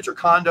monitors at your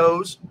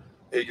condos,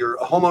 at your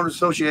homeowners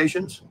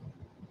associations.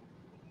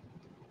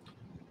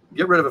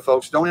 Get rid of it,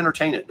 folks. Don't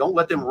entertain it. Don't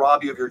let them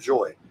rob you of your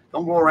joy.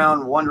 Don't go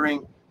around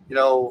wondering,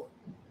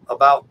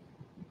 about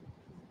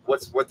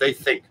what they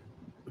think.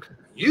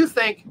 You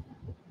think,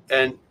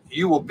 and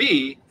you will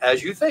be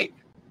as you think.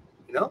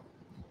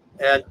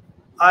 And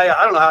I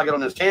don't know how I get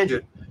on this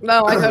tangent.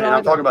 No, I don't know.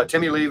 I'm talking about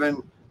Timmy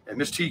leaving and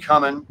Miss T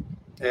coming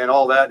and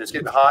all that. And it's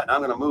getting hot, and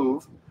I'm going to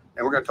move,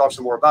 and we're going to talk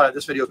some more about it.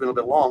 This video's been a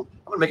little bit long.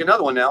 I'm going to make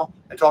another one now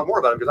and talk more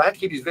about it because I have to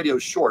keep these videos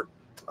short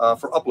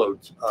for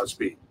upload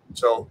speed.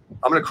 So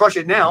I'm going to crush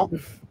it now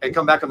and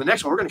come back on the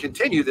next one. We're going to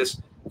continue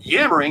this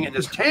yammering and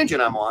this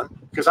tangent I'm on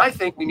because I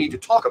think we need to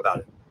talk about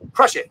it.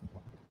 Crush it.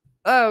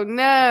 Oh,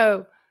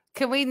 no.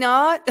 Can we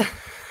not?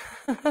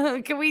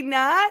 Can we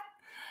not?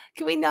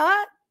 Can we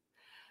not?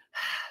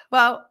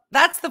 Well,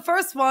 that's the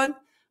first one.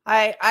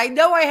 I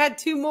know I had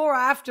 2 more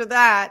after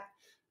that.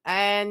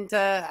 And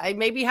I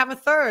maybe have a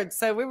third.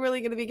 So we're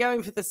really going to be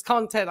going for this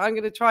content. I'm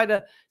going to try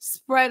to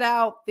spread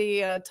out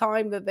the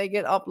time that they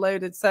get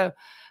uploaded. So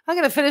I'm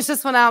going to finish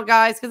this one out,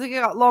 guys, because it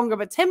got longer.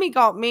 But Timmy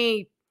got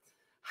me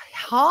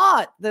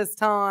hot this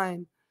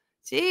time.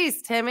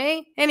 Jeez,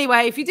 Timmy.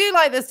 Anyway, if you do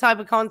like this type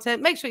of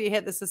content, make sure you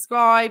hit the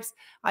subscribes.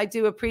 I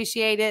do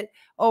appreciate it.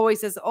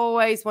 Always, as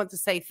always, want to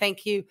say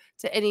thank you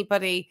to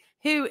anybody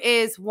who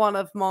is one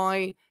of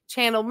my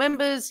channel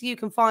members. You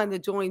can find the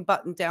join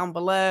button down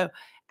below.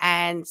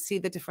 and see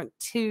the different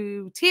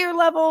tier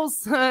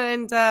levels.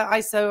 And I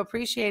so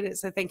appreciate it.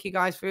 So thank you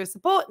guys for your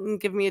support and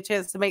giving me a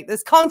chance to make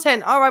this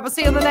content. All right, we'll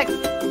see you on the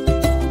next.